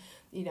dogs and,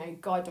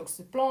 guide dogs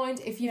to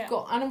blind. If you've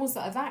got animals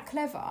that are that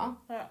clever...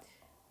 yeah.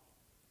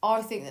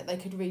 I think that they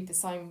could read the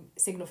same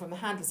signal from the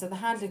handler. So the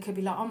handler could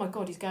be like, oh my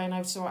God, he's going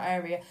over to the right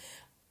area.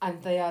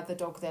 And the other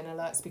dog then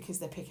alerts because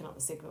they're picking up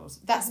the signals.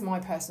 That's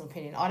my personal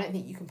opinion. I don't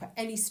think you can put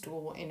any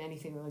store in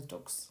anything that those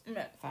dogs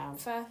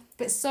found. Fair.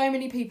 But so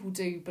many people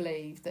do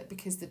believe that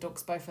because the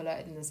dogs both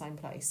alerted in the same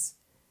place.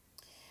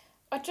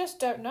 I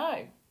just don't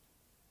know.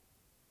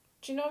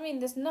 Do you know what I mean?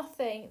 There's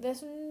nothing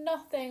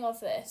of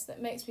this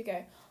that makes me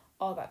go,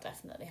 oh, that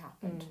definitely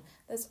happened.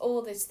 There's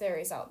all these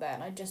theories out there,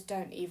 and I just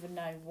don't even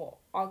know what...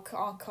 I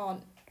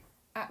can't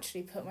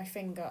actually put my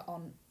finger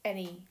on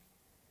any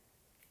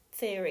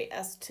theory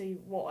as to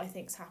what I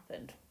think's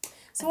happened.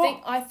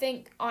 So I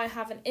think I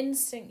have an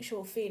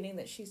instinctual feeling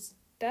that she's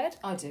dead.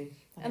 I do.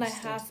 And I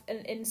have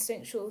an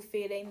instinctual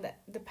feeling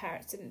that the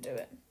parents didn't do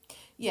it.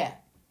 Yeah,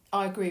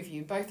 I agree with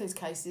you in both those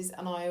cases,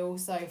 and I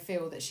also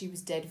feel that she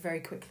was dead very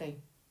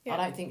quickly. Yeah. I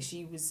don't think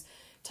she was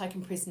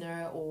taken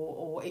prisoner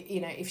or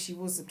if she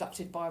was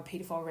abducted by a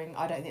paedophile ring,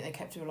 I don't think they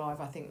kept her alive.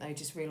 I think they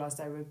just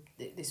realised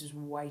this was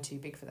way too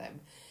big for them.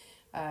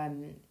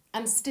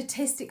 And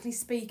statistically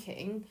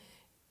speaking,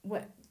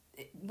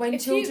 when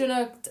children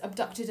are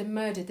abducted and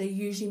murdered, they're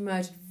usually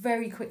murdered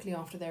very quickly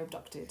after they're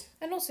abducted.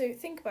 And also,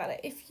 think about it.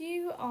 If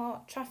you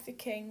are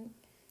trafficking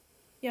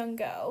young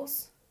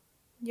girls,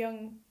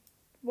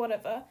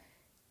 whatever,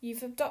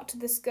 you've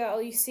abducted this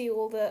girl, you see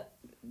all the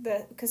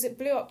because it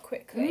blew up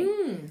quickly,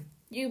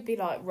 you'd be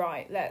like,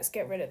 right, let's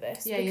get rid of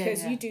this.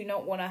 Because you do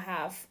not want to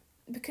have...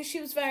 Because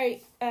she was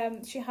very...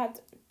 she had...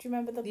 Do you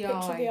remember the picture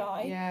of the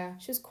eye? Yeah.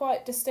 She was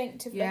quite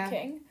distinctive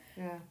looking.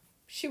 Yeah.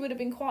 She would have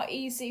been quite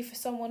easy for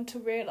someone to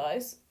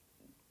realise,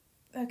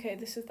 okay,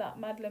 this is that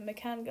Madeleine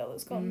McCann girl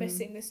that's gone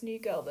missing, this new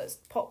girl that's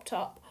popped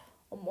up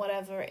on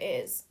whatever it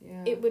is.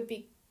 Yeah. It would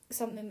be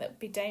something that would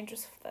be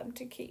dangerous for them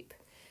to keep.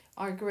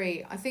 I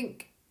agree. I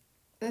think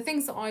the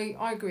things that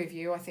I agree with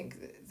you, I think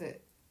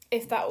that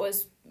if that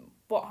was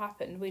what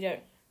happened, we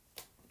don't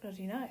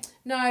bloody know.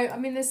 No, I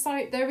mean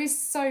there is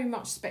so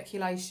much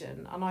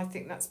speculation, and I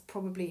think that's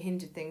probably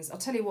hindered things. I'll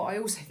tell you what I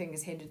also think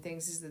has hindered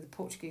things is that the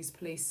Portuguese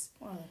police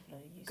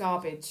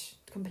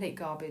complete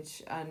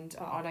garbage, and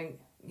I don't,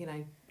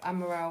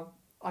 Amaral,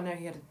 I know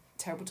he had a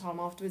terrible time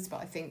afterwards, but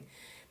I think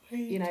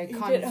he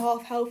didn't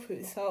half help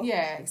himself.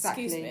 Yeah,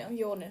 exactly. Excuse me, I'm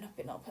yawning. I've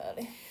been up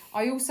early.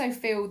 I also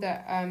feel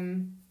that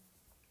and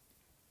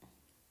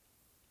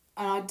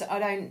I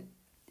don't,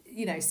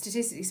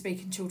 statistically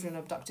speaking, children are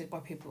abducted by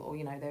people, or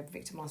they're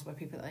victimised by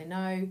people that they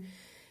know.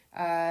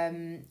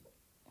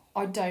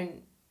 I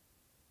don't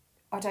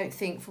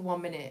think for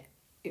 1 minute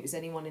it was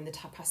anyone in the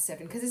Tapas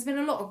 7, because there's been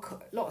a lot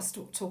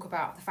of talk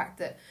about the fact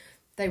that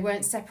they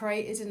weren't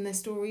separated and their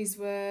stories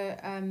were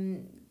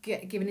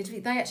given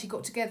into. They actually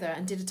got together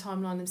and did a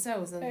timeline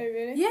themselves. And, oh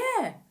really?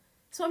 Yeah.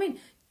 So I mean,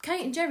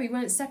 Kate and Jerry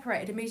weren't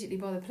separated immediately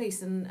by the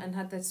police and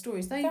had their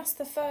stories. That's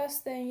the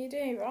first thing you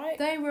do, right?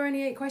 They were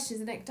only 8 questions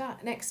the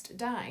next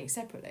day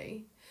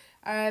separately.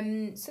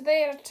 So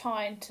they had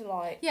time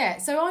to Yeah,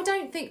 so I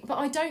don't think that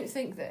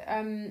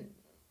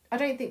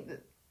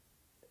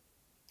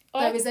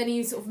there was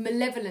any sort of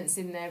malevolence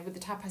in there with the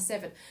Tapas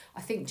 7.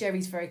 I think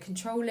Jerry's very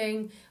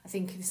controlling. I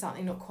think there's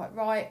something not quite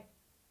right.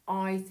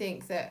 I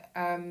think that...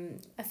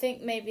 I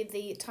think maybe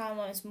the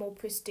timeline is more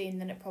pristine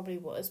than it probably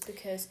was,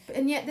 because...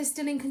 And yet there's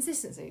still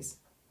inconsistencies.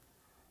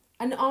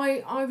 And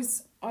I don't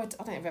know if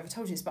I've ever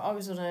told you this, but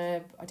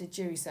I did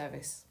jury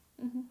service.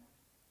 Mm-hmm.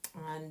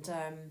 And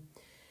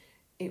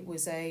it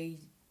was a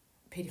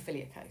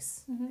paedophilia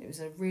case. Mm-hmm. It was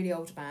a really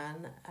old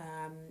man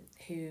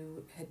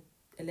who had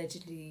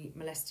allegedly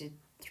molested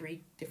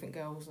 3 different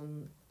girls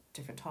on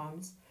different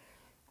times.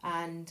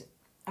 And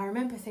I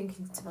remember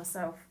thinking to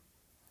myself,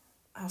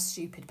 how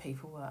stupid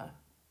people were.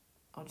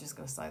 I'm just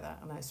going to say that.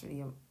 I know it's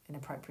really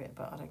inappropriate,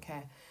 but I don't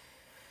care.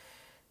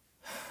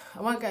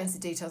 I won't go into the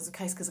details of the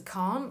case because I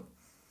can't.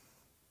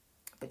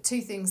 But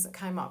 2 things that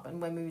came up, and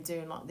when we were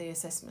doing the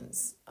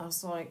assessments, I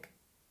was like,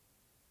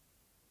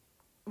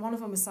 one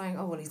of them was saying,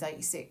 oh, well, he's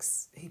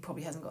 86. He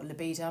probably hasn't got a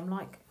libido. I'm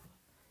like,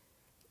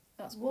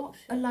 that's what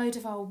a load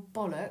of old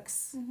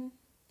bollocks. Mm-hmm.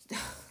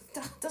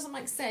 That doesn't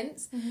make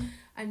sense. Mm-hmm.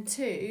 And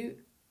 2,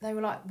 they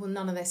were like, well,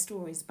 none of their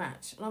stories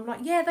match. And I'm like,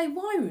 yeah, they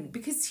won't,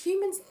 because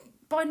humans,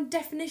 by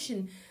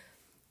definition,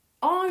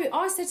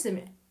 I said to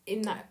them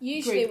in that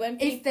usually group, when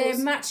if they're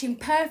matching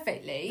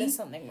perfectly, there's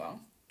something wrong.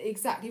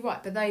 Exactly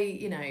right, but they,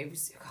 it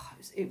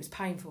was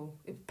painful.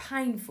 It was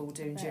painful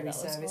doing jury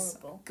service.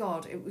 Horrible.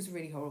 God, it was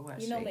really horrible.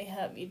 Actually, you normally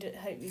hope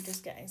you're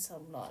just getting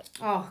some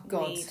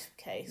weed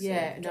case.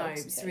 Yeah, no,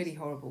 it was really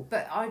horrible.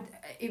 But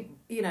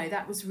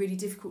that was really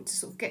difficult to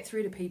sort of get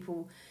through to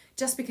people.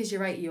 Just because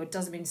you're 80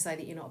 doesn't mean to say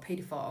that you're not a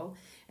paedophile.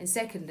 And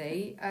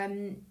secondly,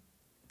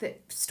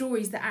 that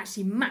stories that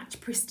actually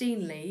match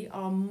pristinely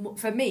are,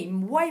 for me,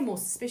 way more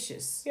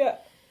suspicious. Yeah.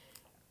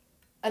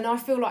 And I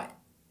feel like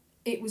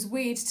it was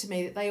weird to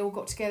me that they all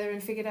got together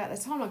and figured out their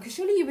timeline. Because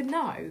surely you would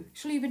know.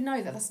 Surely you would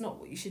know that that's not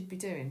what you should be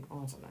doing.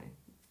 Oh,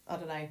 I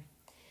don't know.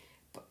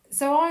 But,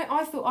 so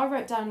I thought, I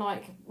wrote down,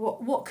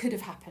 what could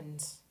have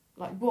happened?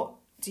 What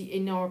do you,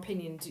 in your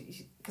opinion,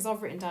 because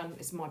I've written down,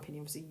 it's my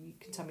opinion, obviously you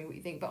can tell me what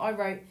you think, but I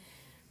wrote,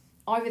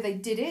 either they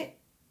did it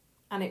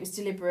and it was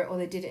deliberate, or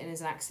they did it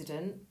as an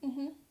accident.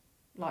 Mm-hmm.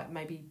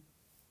 Maybe...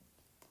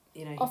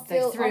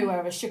 they threw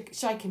her a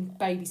shaken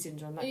baby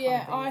syndrome, that kind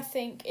of thing. I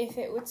think if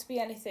it were to be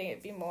anything,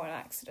 it'd be more an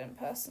accident,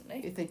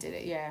 personally. If they did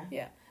it, yeah.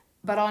 Yeah.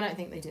 But I don't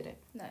think they did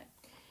it. No.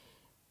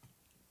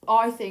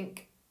 I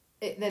think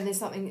then there's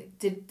something.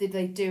 Did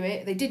they do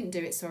it? They didn't do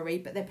it. Sorry,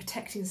 but they're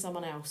protecting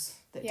someone else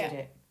that did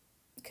it.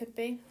 Could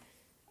be.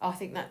 I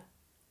think that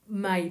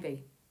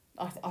maybe.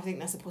 I think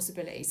that's a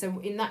possibility. So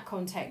in that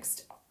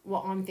context,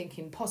 what I'm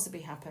thinking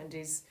possibly happened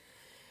is,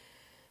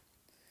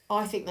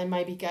 I think they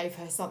maybe gave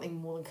her something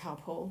more than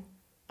couple,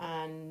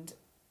 and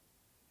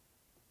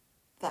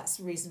that's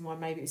the reason why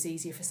maybe it was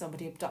easier for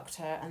somebody to abduct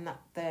her, and that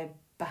their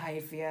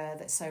behaviour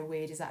that's so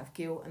weird is out of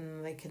guilt,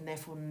 and they can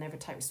therefore never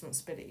take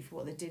responsibility for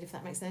what they did, if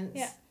that makes sense.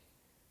 Yeah.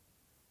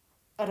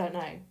 I don't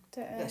know.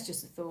 Don't know. That's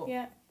just a thought.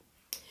 Yeah.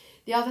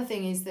 The other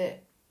thing is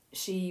that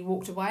she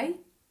walked away,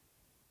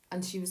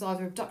 and she was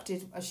either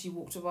abducted as she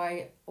walked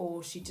away,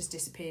 or she just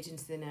disappeared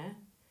into thin air.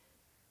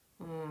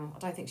 I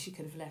don't think she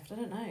could have left. I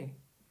don't know.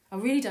 I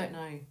really don't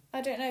know.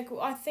 I don't know.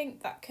 I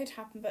think that could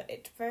happen, but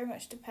it very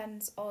much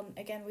depends on,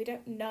 again, we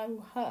don't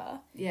know her.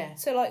 Yeah.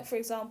 So, like, for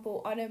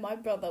example, I know my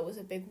brother was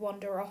a big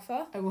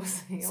wander-offer. I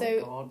was. Oh,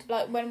 So, God.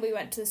 like, when we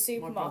went to the brother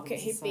supermarket,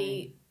 was the he'd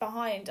be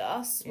behind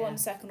us Yeah. 1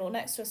 second, or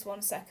next to us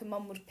 1 second.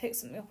 Mum would pick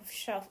something up off a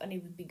shelf and he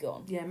would be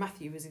gone. Yeah,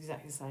 Matthew was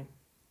exactly the same.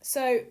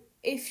 So,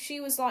 if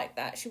she was like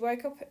that, she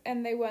woke up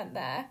and they weren't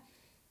there,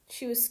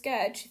 she was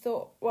scared. She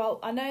thought, well,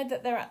 I know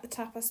that they're at the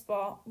tapas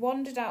bar,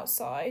 wandered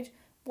outside,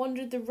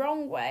 wandered the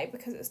wrong way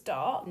because it's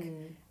dark,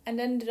 and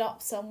ended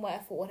up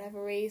somewhere for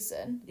whatever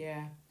reason,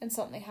 Yeah. and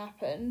something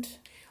happened.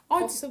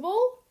 I'd-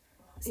 Possible?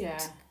 Yeah.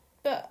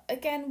 But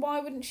again,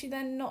 why wouldn't she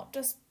then not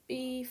just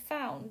be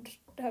found?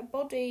 Her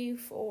body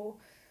for...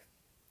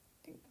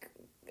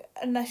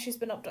 Unless she's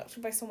been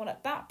abducted by someone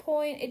at that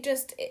point. It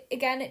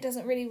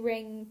doesn't really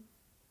ring...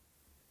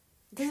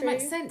 Doesn't true.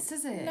 make sense,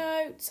 does it?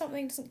 No,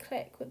 something doesn't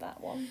click with that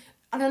one.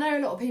 And I know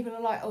a lot of people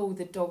are like, oh,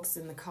 the dog's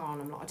in the car,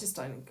 and I'm like,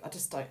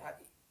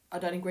 I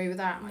don't agree with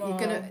that. No.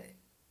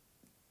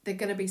 There's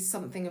gonna be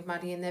something of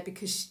Maddie in there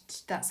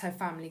because that's her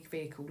family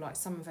vehicle. Like,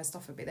 some of her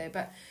stuff would be there,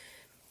 but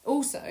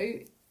also,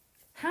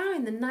 how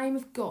in the name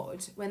of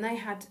God, when they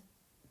had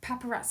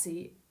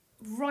paparazzi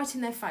right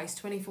in their face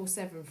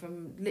 24/7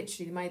 from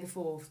literally May the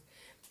 4th,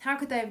 how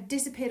could they have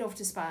disappeared off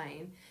to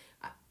Spain?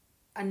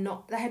 And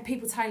not, they had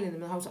people tailing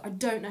them the whole time. I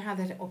don't know how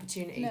they had an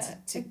opportunity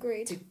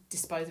to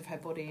dispose of her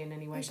body in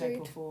any way,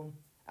 shape or form.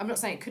 I'm not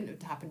saying it couldn't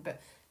have happened,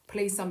 but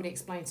please somebody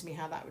explain to me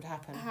how that would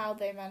happen. How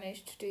they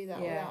managed to do that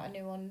without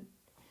anyone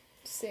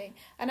seeing.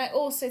 And I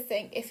also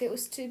think if it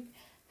was to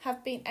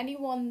have been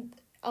anyone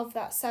of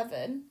that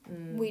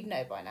 7, we'd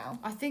know by now.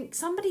 I think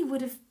something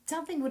would have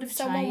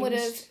Someone changed. would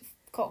have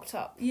cocked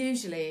up.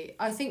 Usually,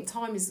 I think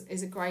time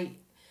is a great...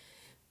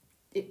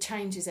 It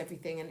changes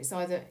everything, and it's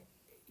either...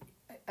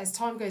 As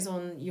time goes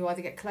on, you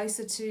either get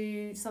closer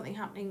to something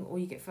happening or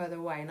you get further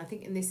away. And I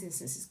think in this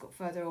instance, it's got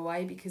further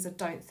away because I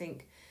don't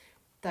think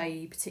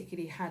they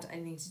particularly had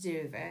anything to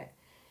do with it.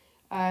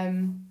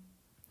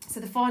 So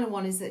the final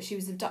one is that she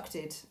was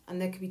abducted, and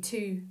there could be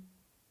 2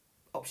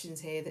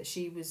 options here: that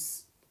she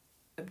was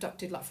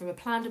abducted, like from a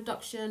planned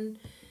abduction,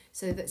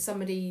 so that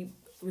somebody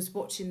was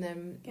watching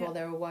them while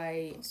they're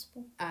away,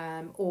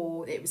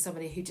 or it was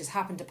somebody who just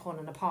happened upon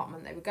an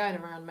apartment. They were going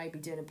around maybe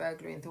doing a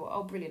burglary and thought,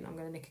 oh, brilliant, I'm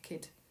going to nick a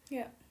kid.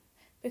 Yeah,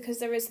 because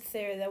there is a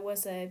theory there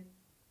was a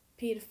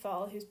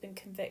paedophile who's been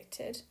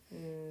convicted,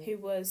 who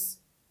was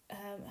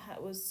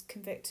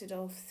convicted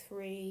of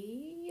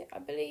 3, I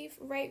believe,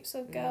 rapes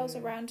of girls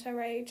around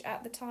her age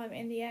at the time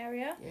in the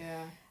area.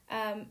 Yeah.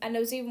 And there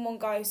was even one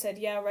guy who said,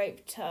 yeah, I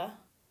raped her.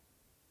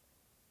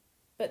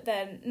 But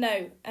then,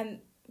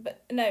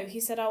 he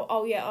said,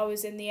 oh yeah, I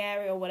was in the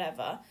area or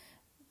whatever,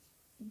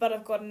 but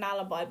I've got an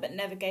alibi, but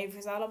never gave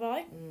his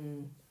alibi.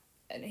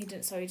 And he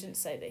didn't say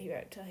that he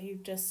raped her. He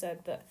just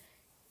said that,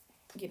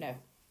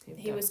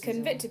 he was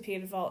convicted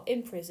paedophile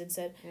in prison,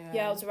 said,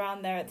 yeah, I was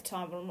around there at the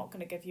time, but I'm not going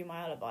to give you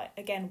my alibi.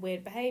 Again,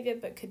 weird behaviour,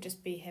 but could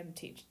just be him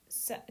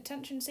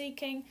attention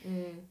seeking.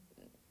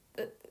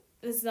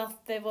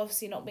 They've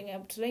obviously not been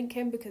able to link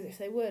him, because if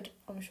they would,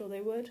 I'm sure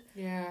they would.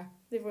 Yeah.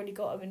 They've already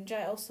got him in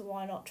jail, so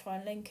why not try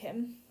and link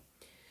him?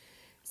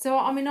 So,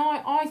 I mean,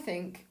 I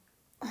think,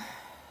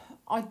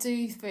 I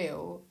do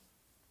feel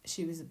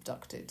she was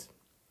abducted.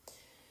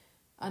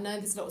 I know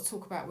there's a lot of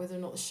talk about whether or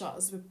not the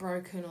shutters were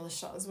broken, or the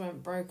shutters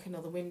weren't broken,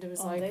 or the window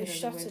was open and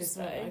the windows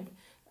weren't open.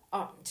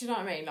 Do you know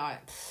what I mean?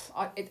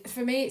 Like, for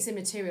me, it's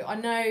immaterial. I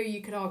know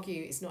you could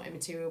argue it's not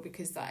immaterial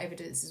because that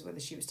evidence is whether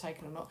she was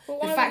taken or not.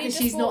 Well, the fact that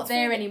she's not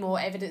there anymore,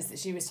 evidence that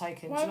she was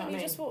taken. Why do you know wouldn't what I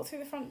mean? Just walk through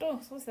the front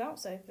door? So that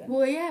was open.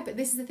 Well, yeah, but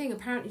this is the thing.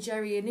 Apparently,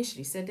 Joey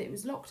initially said that it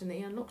was locked and that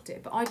he unlocked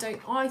it. But I think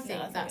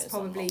that's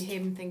probably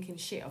him thinking,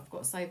 shit, I've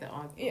got to say that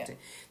I've locked it.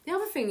 The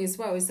other thing as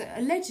well is that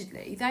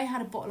allegedly they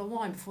had a bottle of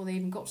wine before they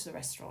even got to the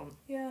restaurant.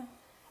 Yeah.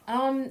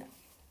 And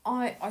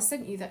I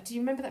sent you that. Do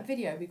you remember that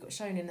video we got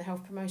shown in the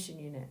health promotion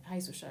unit,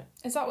 Hazel Show?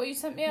 Is that what you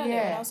sent me earlier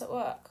when I was at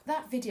work?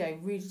 That video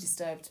really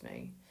disturbed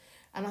me.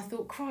 And I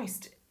thought,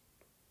 Christ,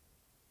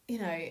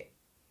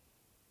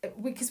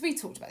 because we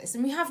talked about this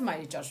and we have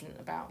made a judgment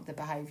about the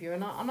behaviour,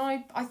 and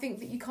I think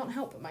that you can't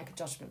help but make a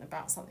judgment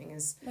about something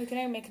as... Well, you can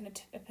only make an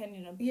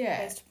opinion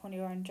based upon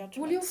your own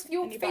judgment. Well,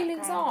 your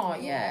feelings are,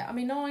 yeah. I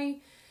mean,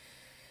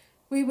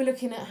 we were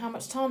looking at how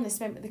much time they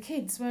spent with the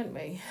kids, weren't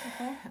we?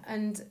 Uh-huh.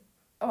 And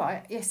all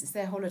right, yes, it's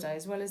their holiday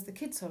as well as the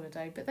kids'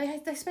 holiday, but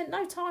they spent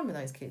no time with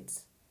those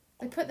kids.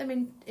 They put them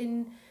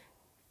in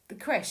the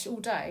creche all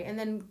day, and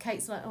then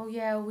Kate's like, oh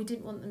yeah, we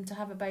didn't want them to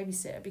have a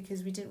babysitter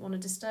because we didn't want to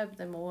disturb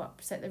them or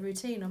upset their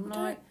routine. I'm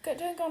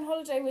Don't go on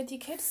holiday with your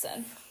kids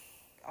then.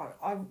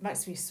 I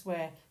makes me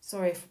swear.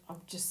 Sorry if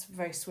I'm just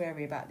very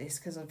sweary about this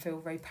because I feel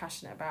very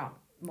passionate about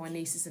my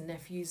nieces and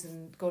nephews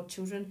and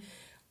godchildren.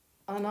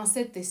 And I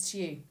said this to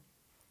you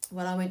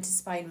when I went to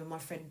Spain with my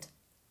friend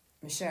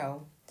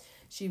Michelle.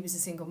 She was a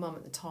single mum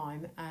at the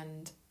time,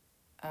 and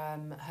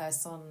her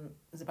son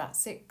was about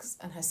 6,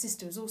 and her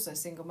sister was also a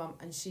single mum,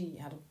 and she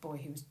had a boy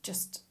who was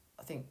just,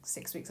 I think,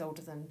 6 weeks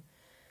older than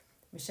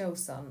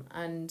Michelle's son.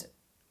 And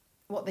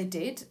what they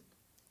did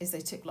is they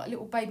took like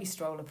little baby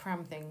stroller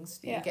pram things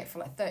that you get for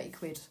like 30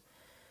 quid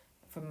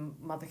from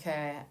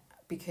Mothercare,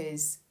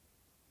 because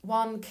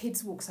one,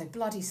 kids walk so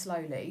bloody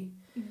slowly,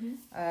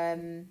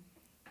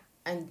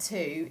 and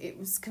two, it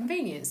was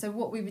convenient. So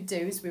what we would do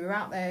is we were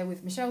out there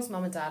with Michelle's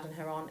mum and dad and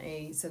her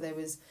auntie. So there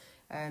was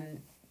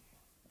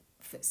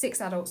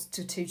 6 adults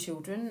to 2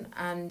 children,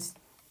 and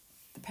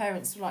the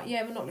parents were like,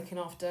 yeah, we're not looking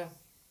after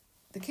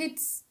the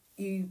kids.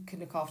 You can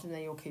look after them,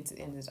 they're your kids at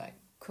the end of the day.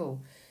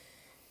 Cool.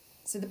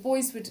 So the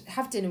boys would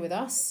have dinner with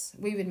us.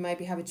 We would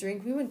maybe have a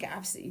drink. We wouldn't get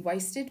absolutely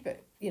wasted,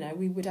 but, you know,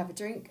 we would have a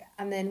drink.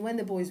 And then when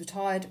the boys were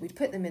tired, we'd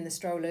put them in the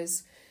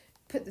strollers,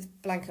 put the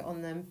blanket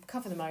on them,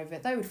 cover them over.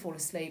 They would fall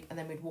asleep, and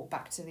then we'd walk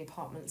back to the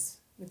apartments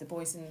with the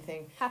boys and the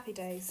thing. Happy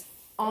days.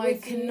 I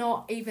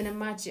cannot even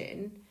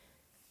imagine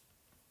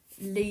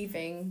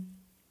leaving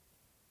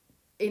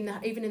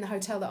even in the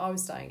hotel that I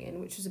was staying in,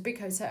 which was a big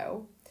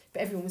hotel,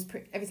 but everything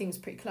was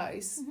pretty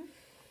close. Mm-hmm.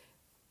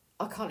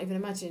 I can't even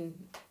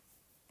imagine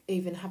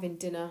even having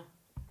dinner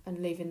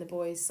and leaving the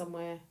boys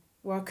somewhere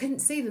where I couldn't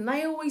see them.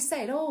 They always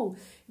said, oh,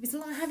 it was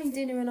like having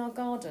dinner in our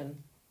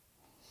garden.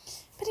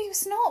 But it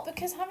was not,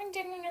 because having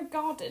dinner in your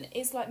garden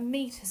is like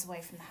metres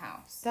away from the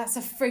house. That's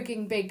a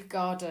frigging big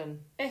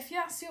garden. If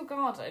that's your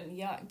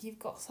garden, you've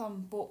got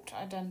some warped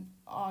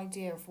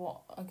idea of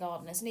what a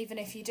garden is. And even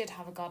if you did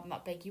have a garden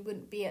that big, you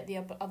wouldn't be at the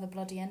other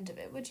bloody end of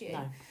it, would you?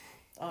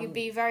 No. You'd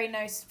be very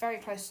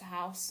close to the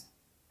house.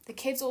 The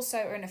kids also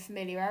are in a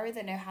familiar area.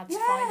 They know how to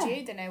find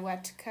you. They know where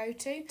to go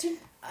to.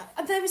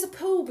 There was a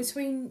pool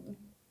between...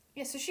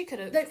 Yeah, so she could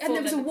have... And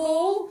there was a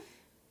wall.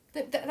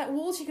 That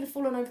wall, she could have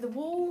fallen over the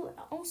wall.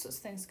 All sorts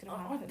of things could have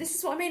happened. This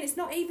is what I mean. It's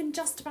not even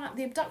just about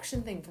the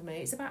abduction thing for me.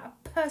 It's about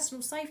a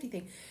personal safety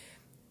thing.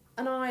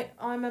 And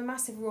I'm a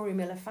massive Rory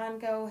Miller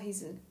fangirl.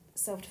 He's a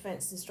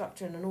self-defence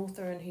instructor and an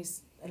author, and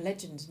he's a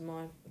legend in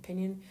my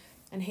opinion.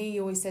 And he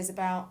always says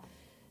about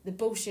the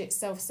bullshit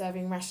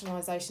self-serving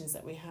rationalisations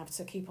that we have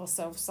to keep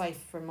ourselves safe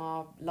from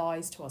our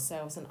lies to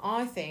ourselves. And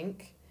I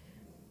think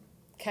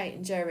Kate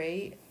and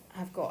Jerry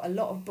have got a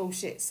lot of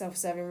bullshit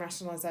self-serving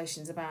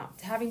rationalisations about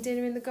having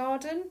dinner in the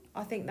garden.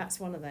 I think that's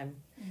one of them.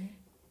 Mm-hmm.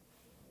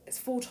 It's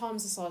 4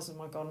 times the size of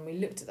my garden. We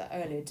looked at that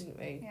earlier, didn't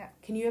we? Yeah.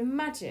 Can you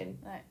imagine?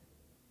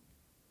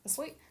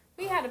 No.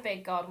 We had a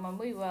big garden when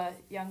we were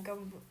younger,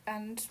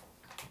 and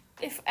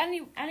if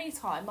any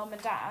time Mum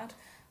and Dad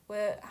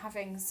were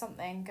having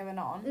something going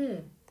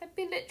on, they'd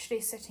be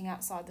literally sitting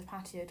outside the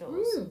patio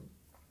doors.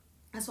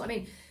 That's what I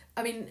mean.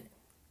 I mean,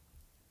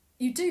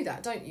 you do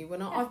that, don't you?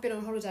 When I've been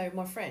on holiday with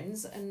my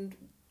friends and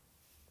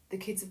the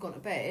kids have gone to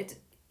bed,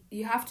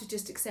 you have to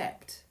just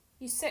accept.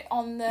 You sit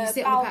on the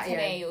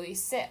balcony, or you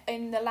sit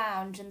in the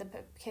lounge and the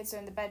kids are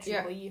in the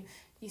bedroom, or you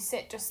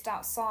sit just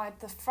outside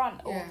the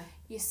front, or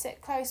you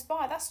sit close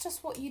by. That's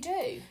just what you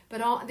do.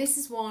 But this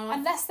is why...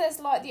 Unless there's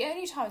like... The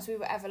only times we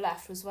were ever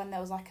left was when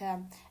there was like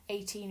a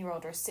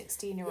 18-year-old or a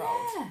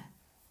 16-year-old.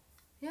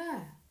 Yeah.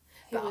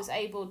 Who was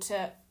able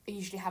to...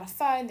 Usually had a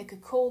phone, they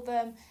could call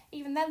them.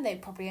 Even then,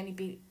 they'd probably only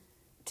be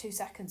 2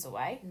 seconds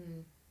away.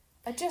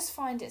 I just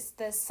find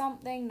there's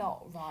something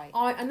not right.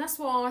 And that's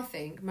why I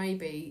think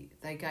maybe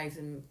they gave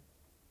them...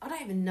 I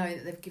don't even know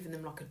that they've given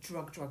them like a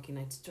drug, you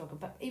know, to drug them,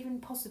 but even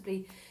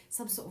possibly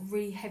some sort of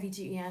really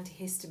heavy-duty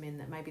antihistamine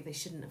that maybe they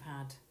shouldn't have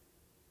had.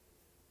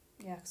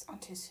 Yeah, because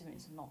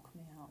antihistamines knock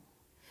me out.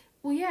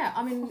 Well, yeah,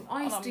 I mean,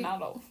 I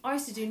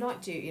used to do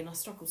night duty and I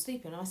struggled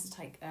sleeping. I used to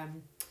take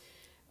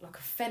like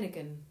a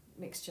Phenergan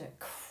mixture.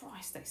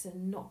 Christ, that used to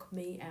knock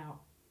me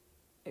out.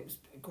 It was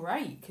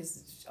great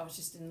because I was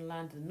just in the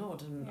land of the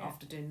nod, and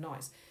after doing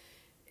nights,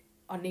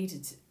 I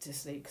needed to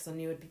sleep because I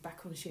knew I'd be back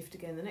on shift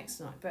again the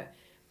next night. But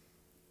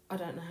I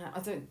don't know how. I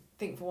don't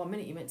think for 1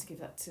 minute you're meant to give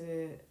that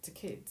to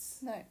kids.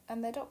 No,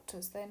 and they're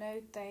doctors. They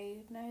know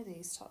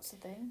these types of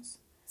things.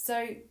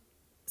 So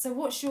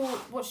what's your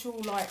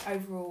like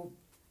overall?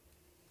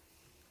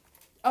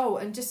 Oh,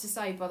 and just to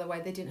say, by the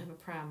way, they didn't have a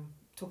pram.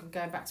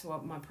 Going back to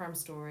my pram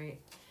story,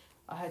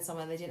 I heard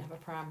somewhere they didn't have a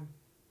pram.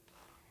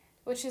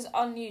 Which is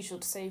unusual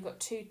to say. You've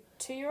got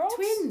two-year-olds?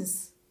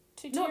 Twins.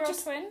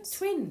 Two-year-old twins?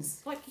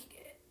 Twins. Like,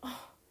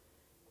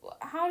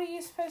 how are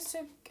you supposed to...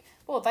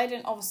 Well, they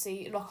didn't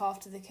obviously look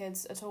after the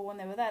kids at all when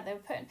they were there. They were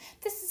putting...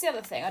 This is the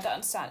other thing I don't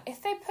understand.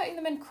 If they're putting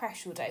them in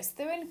creche all day, so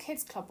they're in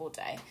kids club all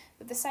day,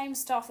 with the same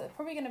staff that are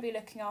probably going to be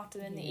looking after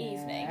them in the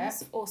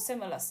evenings, or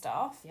similar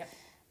staff,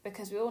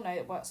 because we all know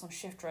it works on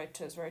shift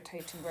rotas,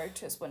 rotating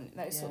rotas, when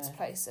those sorts of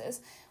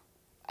places.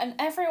 And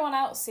everyone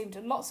else seemed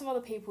to, lots of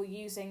other people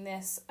using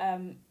this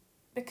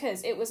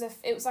because it was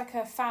like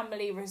a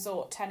family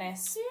resort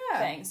tennis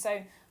thing,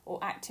 so,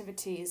 or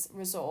activities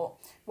resort,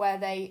 where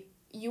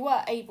you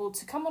were able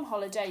to come on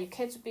holiday, your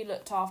kids would be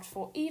looked after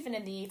for, even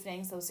in the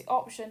evenings. There was the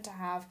option to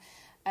have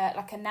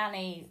like a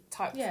nanny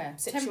type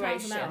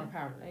situation. £10 an hour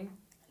apparently.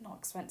 Not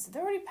expensive.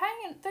 They're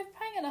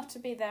paying enough to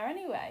be there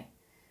anyway.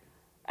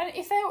 And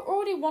if they're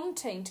already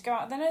wanting to go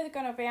out, they know they're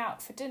going to be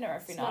out for dinner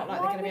every night.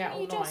 Like why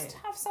wouldn't you just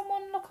have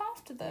someone look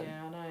after them?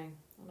 Yeah, I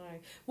know.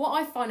 What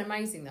I find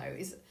amazing though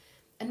is,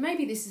 and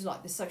maybe this is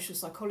like the social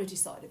psychology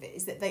side of it,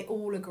 is that they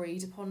all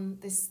agreed upon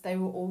this. They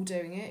were all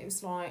doing it. It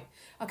was like,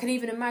 I can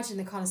even imagine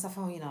the kind of stuff,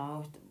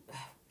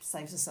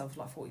 saves herself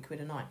like 40 quid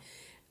a night.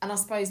 And I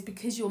suppose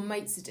because your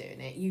mates are doing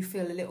it, you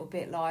feel a little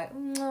bit like,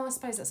 I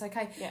suppose that's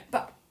okay. Yeah.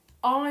 But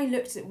I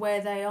looked at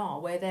where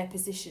they're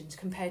positioned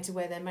compared to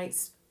where their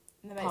mates'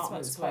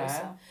 partners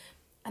were.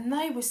 And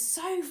they were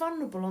so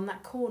vulnerable on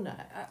that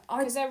corner.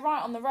 Because they're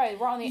right on the road,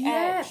 right on the edge.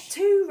 Yeah,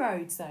 2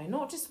 roads though,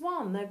 not just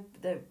one.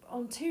 They're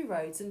on 2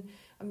 roads. And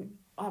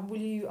will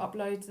you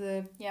upload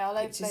the I'll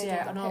pictures? upload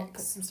Yeah, the and I'll pics.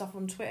 put some stuff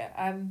on Twitter.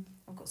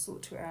 I've got to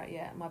sort Twitter out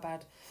yet. My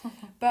bad.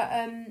 But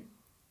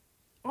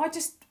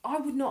I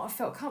would not have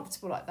felt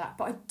comfortable like that.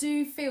 But I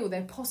do feel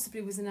there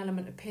possibly was an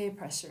element of peer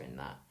pressure in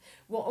that.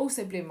 What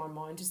also blew my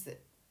mind is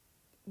that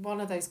one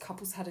of those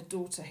couples had a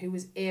daughter who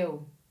was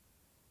ill.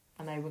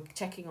 And they were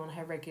checking on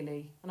her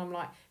regularly. And I'm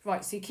like,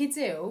 right, so your kid's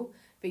ill,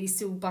 but you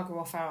still bugger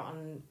off out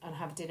and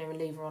have dinner and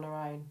leave her on her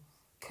own.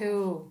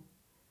 Cool.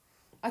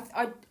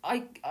 I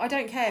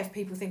don't care if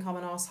people think I'm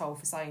an asshole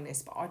for saying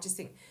this, but I just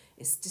think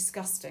it's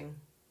disgusting.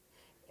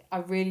 I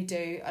really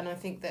do. And I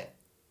think that,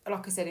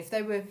 like I said,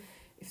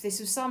 if this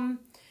was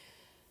some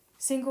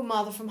single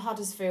mother from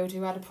Huddersfield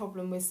who had a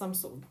problem with some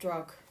sort of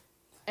drug,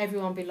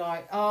 everyone would be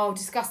like, oh,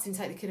 disgusting,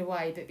 take the kid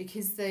away. But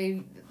because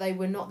they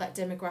were not that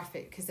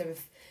demographic, because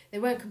they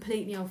weren't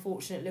completely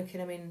unfortunate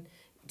looking. I mean,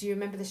 do you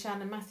remember the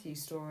Shannon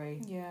Matthews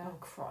story? Yeah. Oh,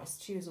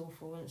 Christ, she was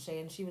awful, wasn't she?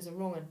 And she was a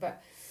wrong one,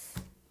 but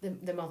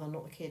the mother,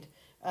 not the kid.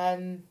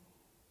 I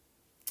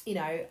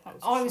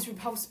was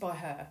repulsed by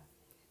her.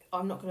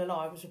 I'm not going to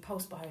lie, I was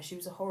repulsed by her. She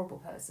was a horrible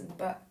person,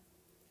 but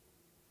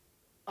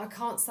I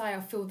can't say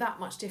I feel that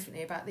much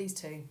differently about these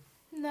two.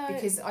 No.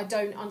 Because I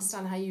don't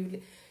understand how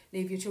you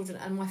leave your children.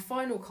 And my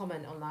final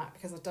comment on that,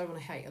 because I don't want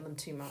to hate on them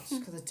too much,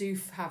 because I do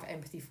have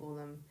empathy for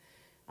them,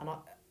 and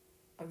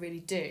I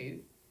really do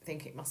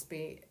think it must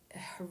be a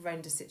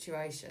horrendous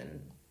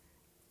situation,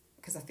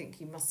 because I think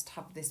you must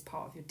have this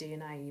part of your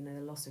DNA,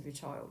 the loss of your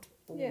child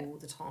all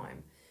the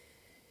time.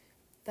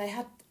 They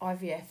had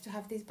IVF to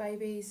have these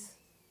babies.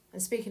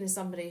 And speaking as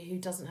somebody who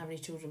doesn't have any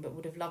children but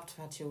would have loved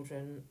to have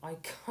children, I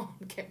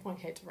can't get my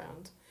head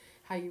around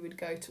how you would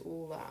go to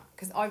all that.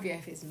 Because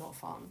IVF is not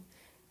fun.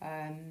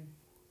 I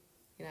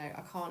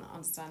can't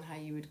understand how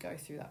you would go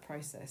through that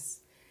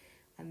process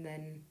and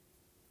then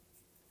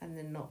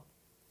not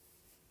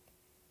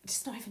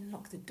even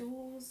lock the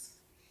doors.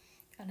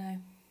 I know.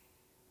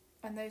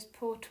 And those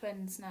poor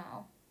twins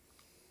now.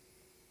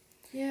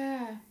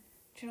 Yeah.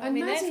 Do you know what I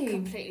mean? Maddie, they're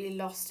completely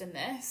lost in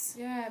this.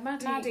 Yeah,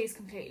 Maddie's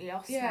completely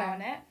lost now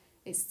in it.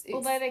 It's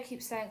although they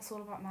keep saying it's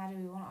all about Maddie,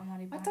 we want our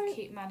Maddie back,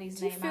 keep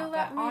Maddie's name out.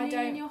 That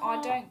really I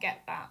don't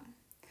get that.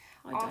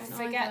 I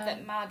forget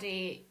that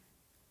Maddie,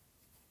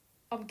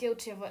 I'm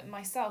guilty of it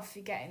myself,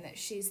 forgetting that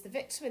she's the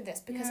victim in this,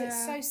 because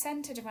it's so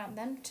centred around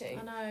them two.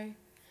 I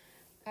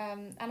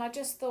know. And I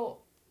just thought,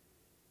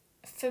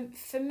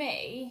 for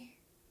me,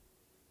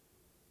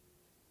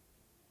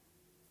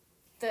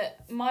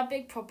 that my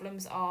big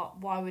problems are,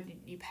 why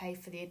wouldn't you pay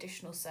for the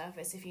additional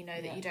service if you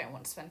know that you don't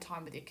want to spend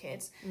time with your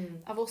kids?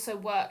 I've also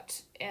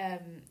worked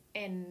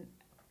in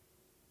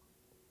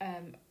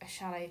a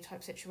chalet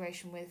type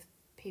situation with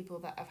people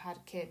that have had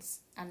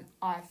kids, and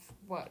I've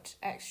worked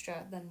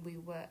extra than we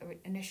were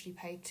initially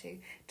paid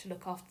to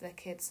look after their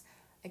kids.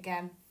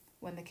 Again,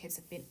 when the kids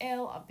have been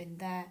ill, I've been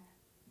there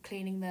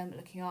cleaning them,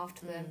 looking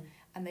after them,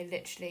 and they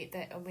literally,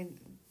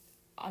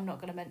 I'm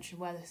not going to mention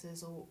where this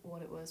is or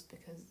what it was,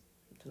 because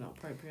it's not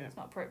appropriate. It's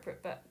not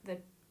appropriate, but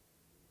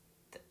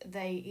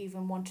they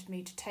even wanted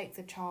me to take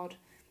the child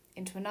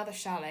into another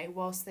chalet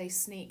whilst they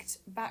sneaked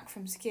back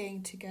from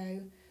skiing to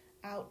go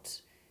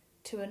out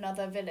to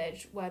another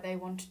village where they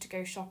wanted to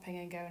go shopping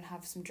and go and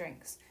have some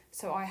drinks.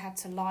 So I had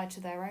to lie to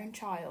their own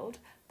child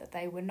that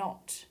they were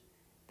not,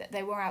 that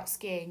they were out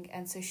skiing,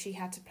 and so she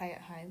had to play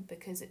at home,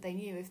 because they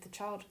knew if the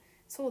child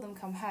saw them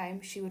come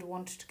home, she would have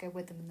wanted to go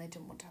with them, and they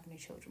didn't want to have any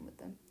children with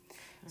them.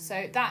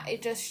 So that,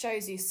 it just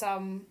shows you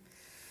some...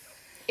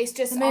 It's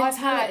just, I've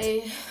had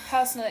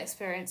personal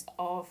experience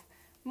of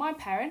my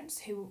parents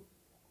who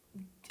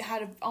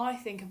had, I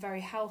think, a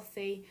very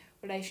healthy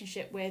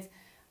relationship with,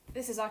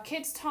 this is our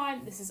kids'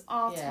 time, this is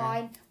our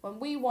time. When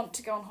we want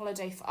to go on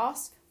holiday for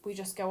us, we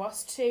just go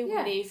us two.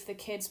 We leave the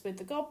kids with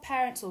the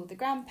godparents or the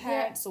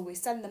grandparents, or we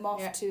send them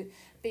off to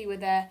be with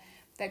their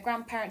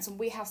grandparents, and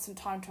we have some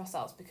time to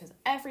ourselves, because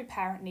every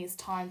parent needs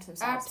time to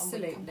themselves.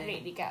 Absolutely. And we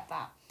completely get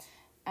that.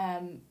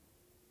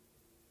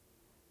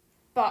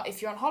 But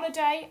if you're on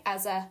holiday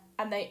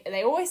and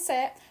they always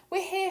say it,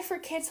 we're here for a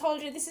kids'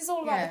 holiday. This is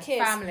all about the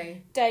kids.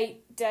 Family.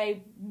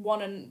 Day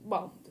one and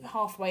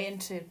halfway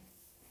into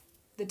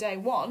the day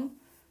one,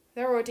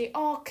 they're already,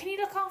 can you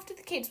look after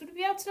the kids? Would we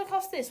be able to look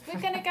after this?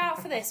 We're going to go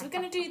out for this. We're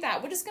going to do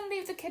that. We're just going to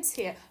leave the kids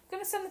here. We're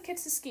going to send the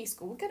kids to ski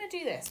school. We're going to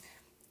do this.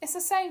 It's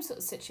the same sort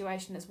of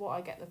situation as what I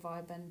get the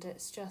vibe, and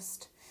it's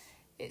just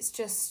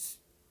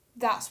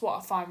that's what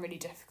I find really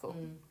difficult.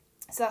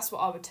 So that's what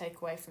I would take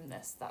away from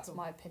this. That's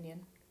my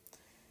opinion.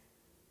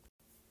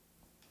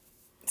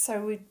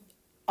 So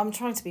I'm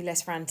trying to be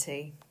less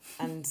ranty,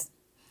 and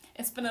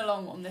it's been a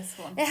long one, this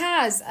one. It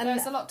has, and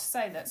there's a lot to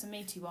say. That's a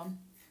meaty one.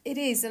 It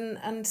is,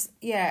 and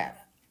yeah,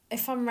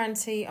 if I'm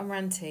ranty, I'm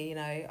ranty. You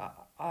know,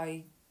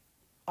 I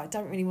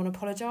don't really want to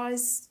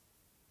apologise,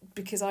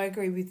 because I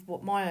agree with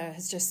what Maya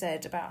has just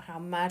said about how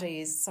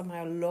Maddie is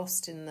somehow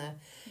lost in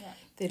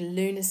the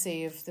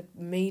lunacy of the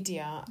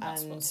media.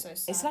 That's and what's so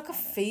sad, it's like a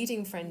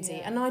feeding frenzy.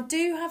 Yeah. And I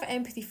do have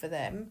empathy for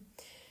them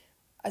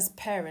as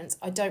parents.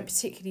 I don't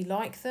particularly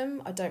like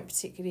them. I don't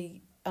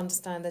particularly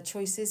understand their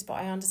choices, but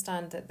I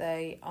understand that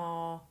they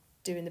are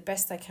doing the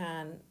best they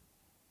can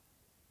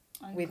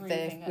with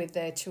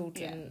their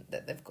children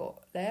that they've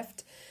got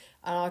left.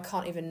 And I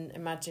can't even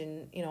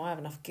imagine, you know, I have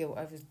enough guilt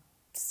over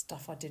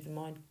stuff I did with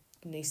my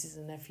nieces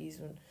and nephews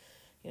when,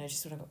 you know,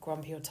 just when I got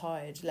grumpy or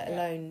tired, let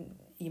alone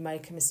you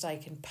make a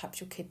mistake and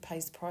perhaps your kid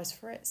pays the price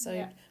for it. So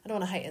I don't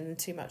want to hate on them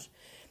too much.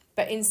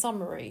 But in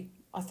summary,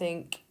 I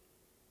think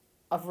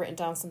I've written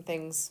down some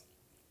things.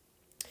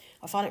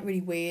 I find it really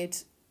weird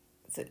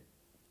that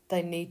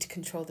they need to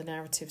control the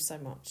narrative so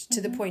much, to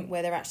the point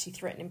where they're actually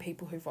threatening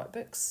people who write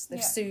books.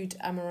 They've sued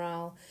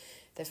Amaral.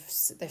 They've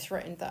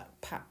threatened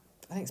that Pat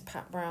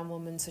Brown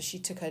woman, so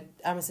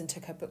Amazon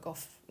took her book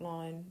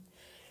offline.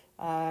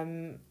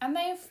 And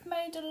they've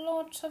made a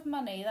lot of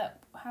money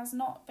that has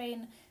not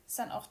been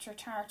sent off to a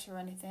charity or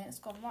anything. It's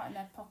gone right in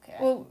their pocket.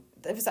 Well,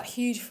 there was that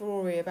huge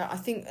furore about, I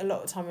think a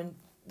lot of time when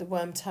the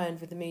worm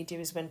turned with the media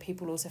is when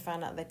people also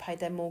found out they paid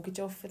their mortgage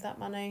off with that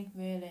money.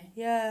 Really?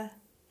 Yeah.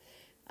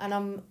 And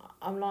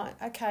I'm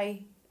like,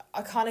 okay,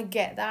 I kind of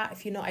get that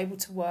if you're not able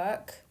to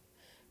work,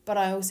 but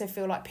I also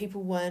feel like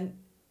people weren't,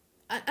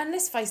 and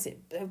let's face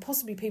it, there were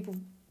possibly people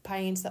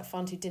paying into that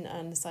fund who didn't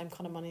earn the same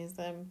kind of money as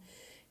them,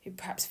 who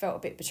perhaps felt a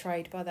bit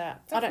betrayed by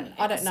that. Definitely.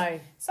 I don't know.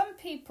 Some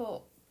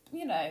people,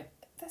 you know,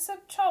 there's a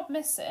child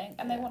missing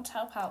and they want to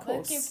help out.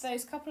 They'll give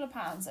those couple of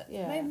pounds.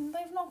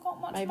 They've not got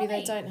much money. Maybe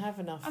they don't have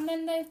enough. And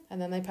then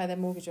they pay their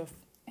mortgage off.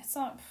 It's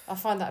like, I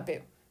find that a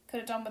bit... Could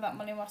have done with that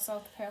money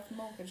myself to pay off the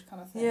mortgage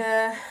kind of thing.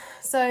 Yeah.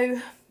 So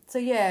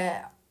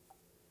yeah,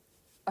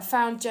 I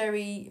found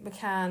Jerry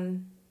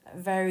McCann a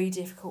very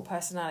difficult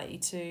personality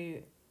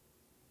to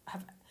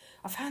have.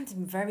 I found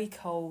him very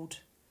cold.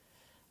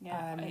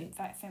 Yeah,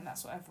 I think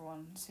that's what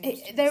everyone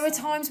seems to There are saying.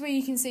 times where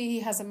you can see he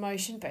has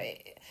emotion, but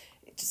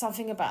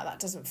something about that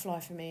doesn't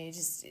fly for me.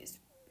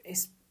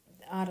 It's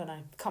I don't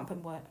know. Can't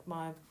put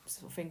my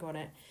sort of finger on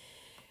it.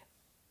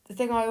 The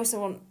thing I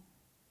also want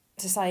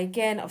to say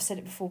again, I've said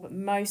it before, but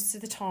most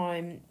of the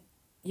time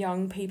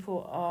young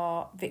people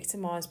are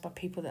victimised by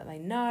people that they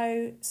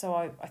know, so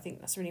I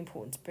think that's really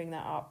important to bring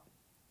that up.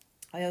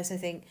 I also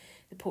think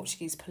the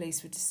Portuguese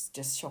police were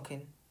just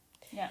shocking.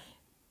 Yeah.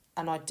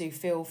 And I do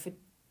feel for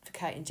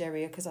Kate and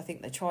Jerry, because I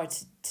think they tried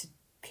to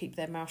keep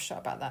their mouth shut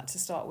about that to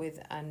start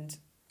with, and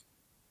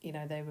you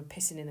know, they were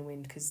pissing in the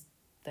wind because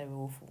they were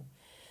awful.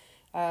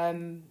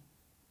 And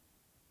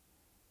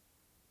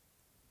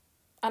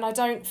I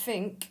don't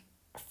think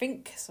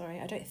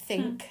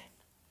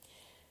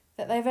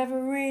that they've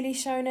ever really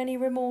shown any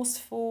remorse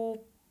for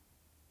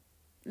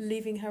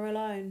leaving her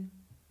alone.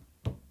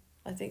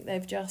 I think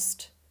they've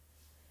just...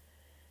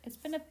 It's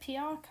been a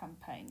PR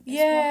campaign.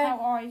 Yeah.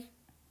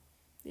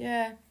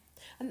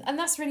 And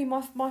that's really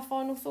my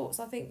final thoughts.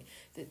 I think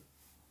that...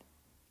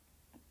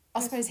 I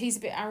suppose he's a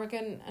bit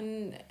arrogant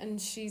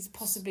and she's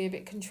possibly a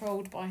bit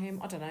controlled by him.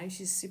 I don't know.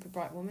 She's a super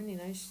bright woman, you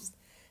know. She's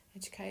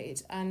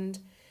educated. And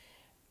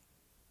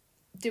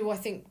do I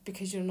think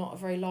because you're not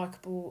very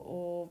likeable,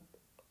 or,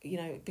 you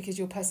know, because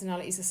your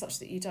personalities are such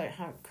that you don't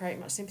create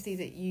much sympathy,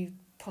 that you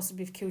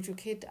possibly have killed your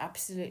kid?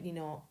 Absolutely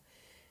not.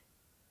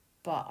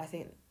 But I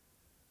think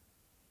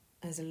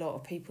there's a lot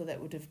of people that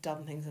would have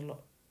done things a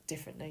lot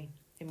differently,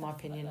 in my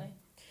opinion.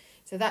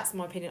 So that's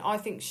my opinion. I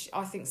think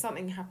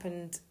something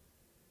happened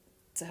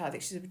to her. I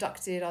think she's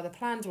abducted, either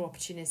planned or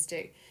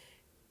opportunistic.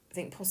 I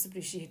think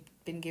possibly she had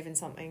been given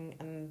something,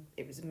 and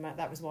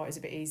that was why it was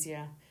a bit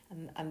easier.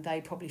 And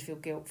they probably feel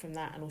guilt from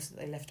that, and also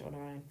that they left her on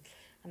her own.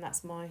 And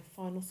that's my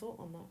final thought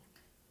on that.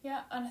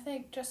 Yeah, and I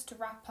think just to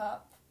wrap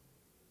up,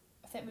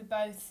 I think we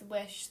both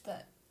wish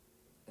that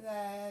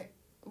there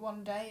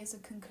one day is a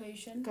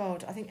conclusion.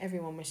 God, I think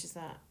everyone wishes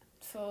that.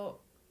 For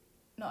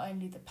not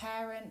only the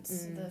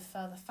parents, the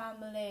further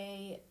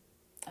family.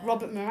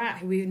 Robert Murat,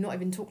 who we've not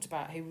even talked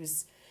about, who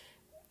was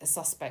a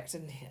suspect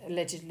and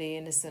allegedly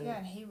innocent. Yeah,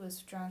 and he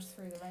was dragged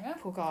through the ringer.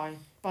 Poor guy.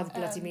 By the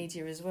bloody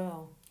media as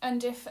well.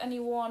 And if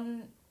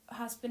anyone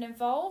has been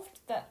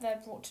involved, that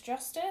they're brought to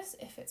justice,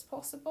 if it's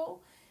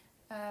possible.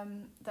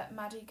 That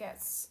Maddie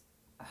gets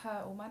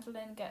her, or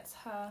Madeleine gets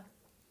her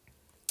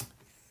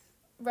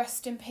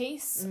rest in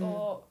peace,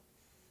 or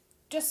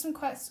just some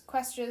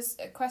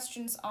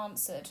questions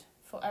answered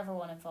for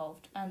everyone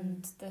involved,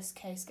 and this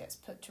case gets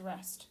put to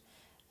rest.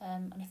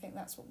 And I think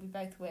that's what we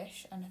both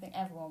wish, and I think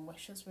everyone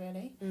wishes,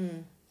 really.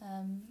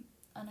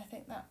 And I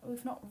think that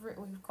we've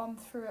gone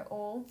through it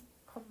all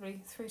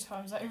probably 3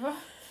 times over.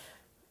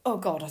 Oh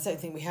God, I don't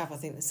think we have. I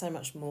think there's so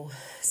much more.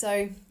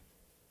 So,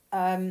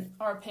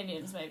 our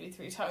opinions maybe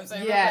 3 times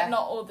over, yeah, but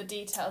not all the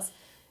details.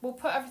 We'll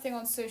put everything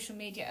on social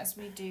media as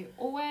we do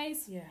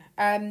always.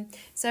 Yeah.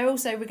 So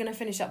also we're going to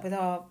finish up with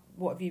our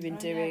what have you been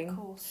doing? Yeah, of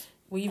course.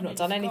 Well, you've not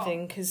done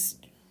anything because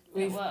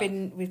we've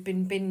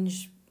been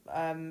binge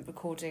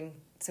recording.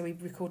 So we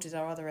recorded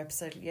our other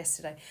episode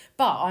yesterday.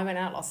 But I went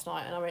out last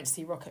night and I went to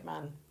see Rocket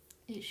Man.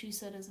 She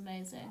said it's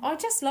amazing. I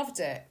just loved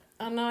it,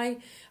 and I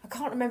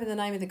can't remember the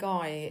name of the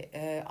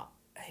guy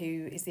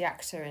who is the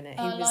actor in it.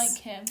 I like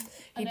him.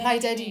 He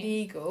played Eddie the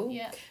Eagle,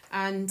 yeah,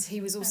 and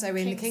he was also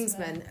in The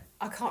Kingsman.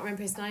 I can't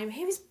remember his name.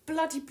 He was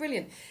bloody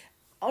brilliant.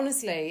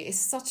 Honestly, it's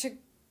such a...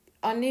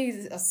 I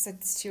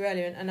said this to you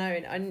earlier,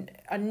 and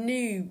I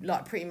knew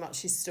like pretty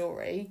much his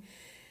story,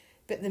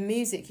 but the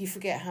music, you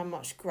forget how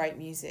much great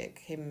music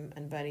him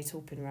and Bernie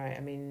Taupin wrote.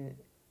 I mean,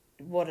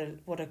 what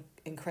a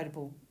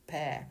incredible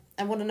pair,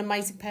 and what an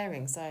amazing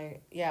pairing. So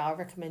yeah, I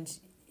recommend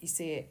you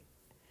see it,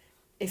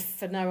 if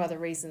for no other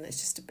reason, it's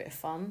just a bit of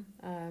fun,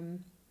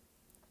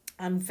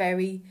 and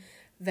very,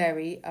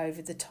 very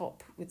over the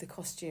top with the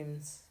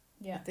costumes.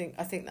 Yeah,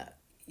 I think that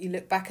you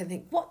look back and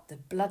think, what the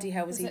bloody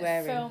hell was he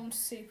wearing? Filmed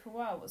super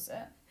well, was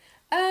it?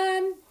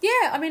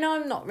 Yeah. I mean,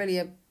 I'm not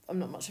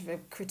much of a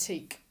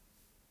critique.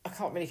 I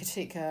can't really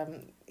critique,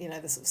 the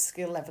sort of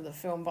skill level of the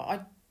film,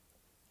 but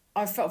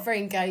I felt very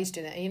engaged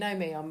in it. And you know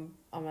me, I'm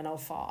an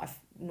old fart. I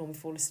normally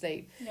fall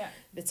asleep. Yeah.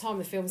 The time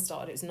the film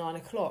started, it was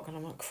 9:00, and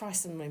I'm like,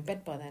 Christ, I'm in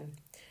bed by then.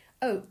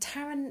 Oh,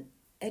 Taron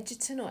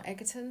Egerton.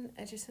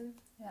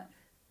 Yeah.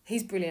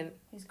 He's brilliant.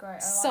 He's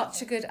great.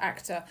 Such a good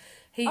actor.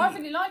 I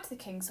really liked The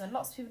Kingsman.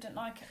 Lots of people didn't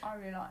like it. I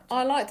really liked it.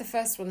 I liked the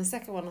first one. The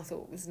second one I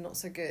thought was not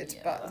so good,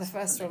 but the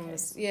first one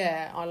was,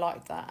 I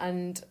liked that,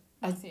 and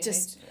Matthew I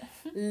just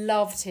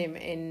loved him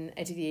in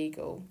Eddie the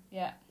Eagle.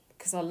 Yeah.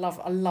 Because I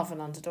love an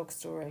underdog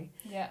story.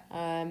 Yeah.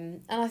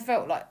 And I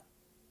felt like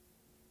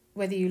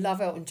whether you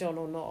love Elton John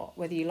or not,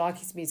 whether you like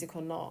his music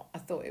or not, I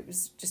thought it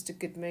was just a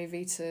good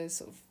movie to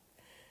sort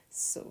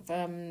of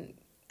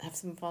have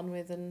some fun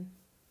with, and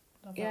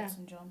love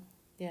Elton John.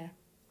 Yeah.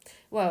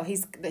 Well,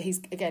 he's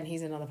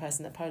another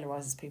person that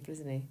polarises people,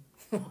 isn't he?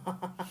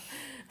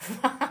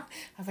 I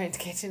won't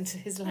get into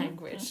his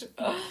language.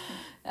 But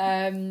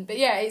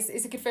yeah,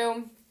 it's a good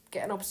film.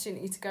 Get an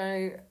opportunity to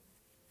go.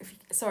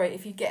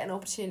 If you get an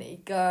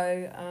opportunity,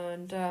 go,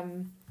 and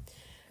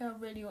I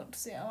really want to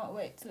see it. I might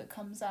wait till it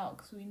comes out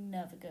because we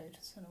never go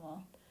to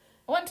cinema.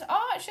 I went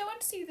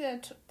to see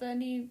the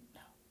new.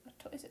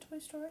 Is it Toy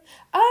Story?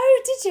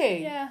 Oh, did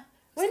you? Yeah.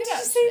 When did you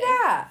see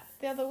that?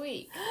 The other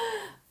week.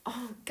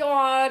 Oh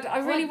God, I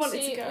really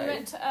wanted to go. We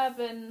went to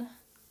Urban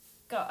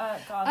Garden.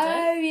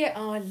 Oh yeah,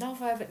 I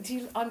love Urban.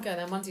 I'm going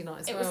there Monday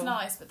night as well. It was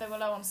nice, but they were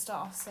low on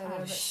staff, so they were a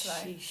bit slow.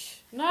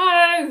 Sheesh. No.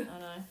 I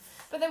know,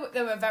 but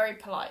they were very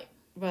polite.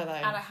 Were they?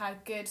 And I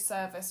had good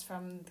service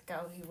from the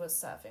girl who was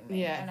serving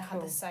me. Yeah, and I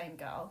had the same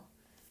girl,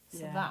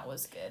 so that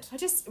was good.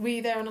 Were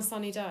you there on a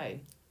sunny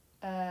day?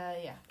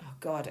 Yeah. Oh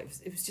God, it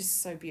was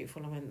just so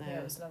beautiful. I went there. Yeah,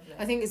 it was lovely.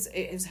 I think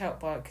it was helped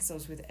by because I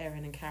was with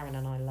Erin and Karen,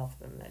 and I love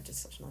them. They're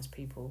just such nice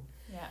people.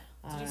 Yeah.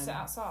 Did you sit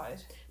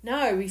outside?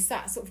 No, we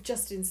sat sort of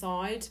just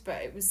inside,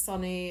 but it was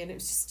sunny, and it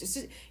was just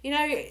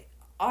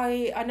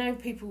I know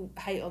people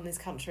hate on this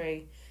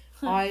country.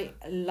 I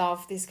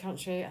love this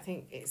country. I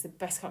think it's the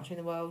best country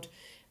in the world,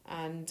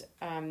 and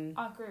I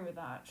agree with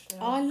that actually.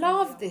 I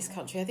love this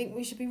country. I think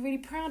we should be really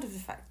proud of the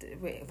fact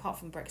that apart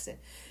from Brexit.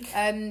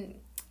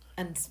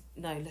 And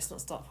no, let's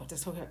not start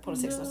talking about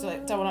politics. No. I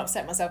don't want to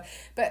upset myself.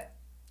 But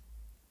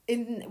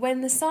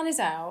when the sun is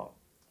out,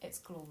 it's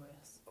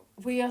glorious.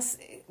 We are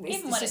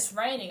even when it's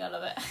raining, I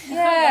love it.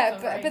 Yeah,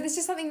 but there's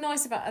just something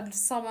nice about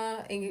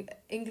a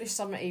English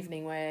summer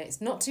evening where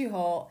it's not too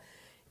hot.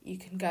 You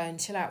can go and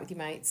chill out with your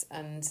mates,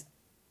 and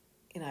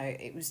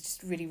it was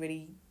just really,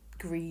 really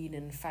green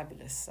and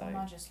fabulous. So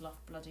I just love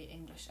bloody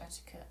English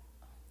etiquette.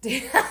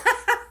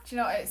 Do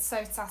you know, it's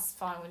so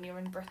satisfying when you're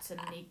in Britain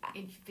and if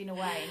you've been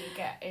away and you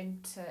get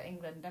into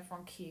England and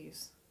everyone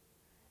queues.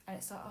 And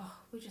it's like, oh,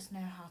 we just know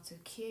how to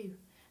queue.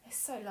 It's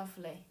so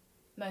lovely.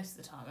 Most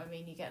of the time. I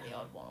mean, you get the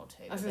odd one or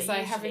two. I was going to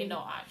say,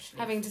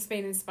 having just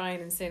been in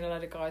Spain and seen a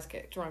load of guys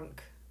get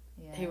drunk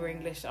who were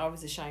English, I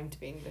was ashamed to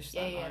be English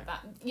that night.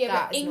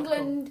 But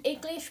England, cool.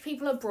 English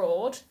people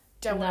abroad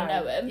don't want to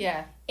know them.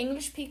 Yeah.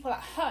 English people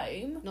at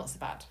home, not so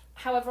bad.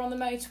 However, on the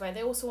motorway,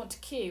 they also want to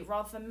queue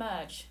rather than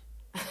merge.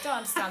 Don't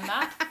understand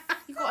that.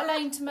 You've got a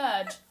lane to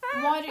merge.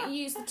 Why don't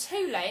you use the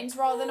 2 lanes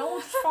rather than all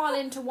file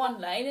into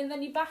 1 lane and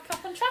then you back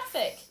up on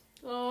traffic?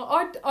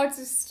 Oh,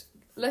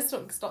 let's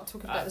not start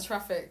talking about the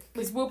traffic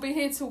because we'll be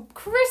here till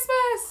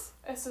Christmas.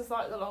 This is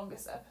like the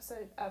longest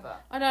episode ever.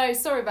 I know.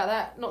 Sorry about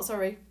that. Not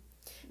sorry.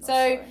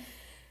 Sorry.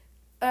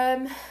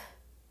 I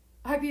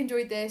hope you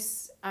enjoyed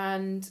this,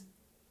 and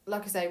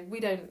like I say, we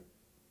don't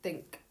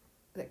think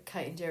that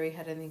Kate and Jerry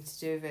had anything to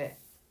do with it.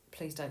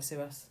 Please don't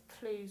sue us.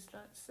 Please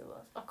don't sue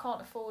us. I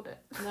can't afford it.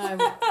 No,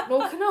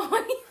 nor can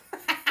I.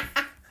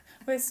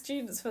 We're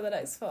students for the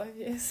next 5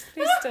 years.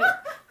 Please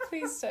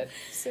don't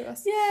sue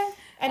us. Yeah.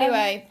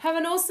 Anyway. Have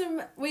an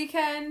awesome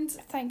weekend.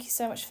 Thank you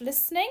so much for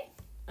listening.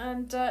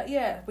 And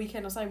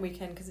weekend, I'll say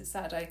weekend because it's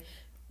Saturday,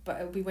 but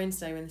it'll be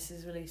Wednesday when this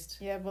is released.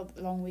 Yeah, well,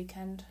 long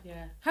weekend.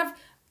 Yeah. Have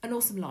an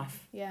awesome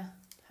life. Yeah.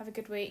 Have a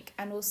good week,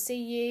 and we'll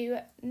see you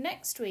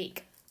next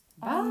week.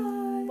 Bye.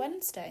 On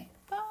Wednesday.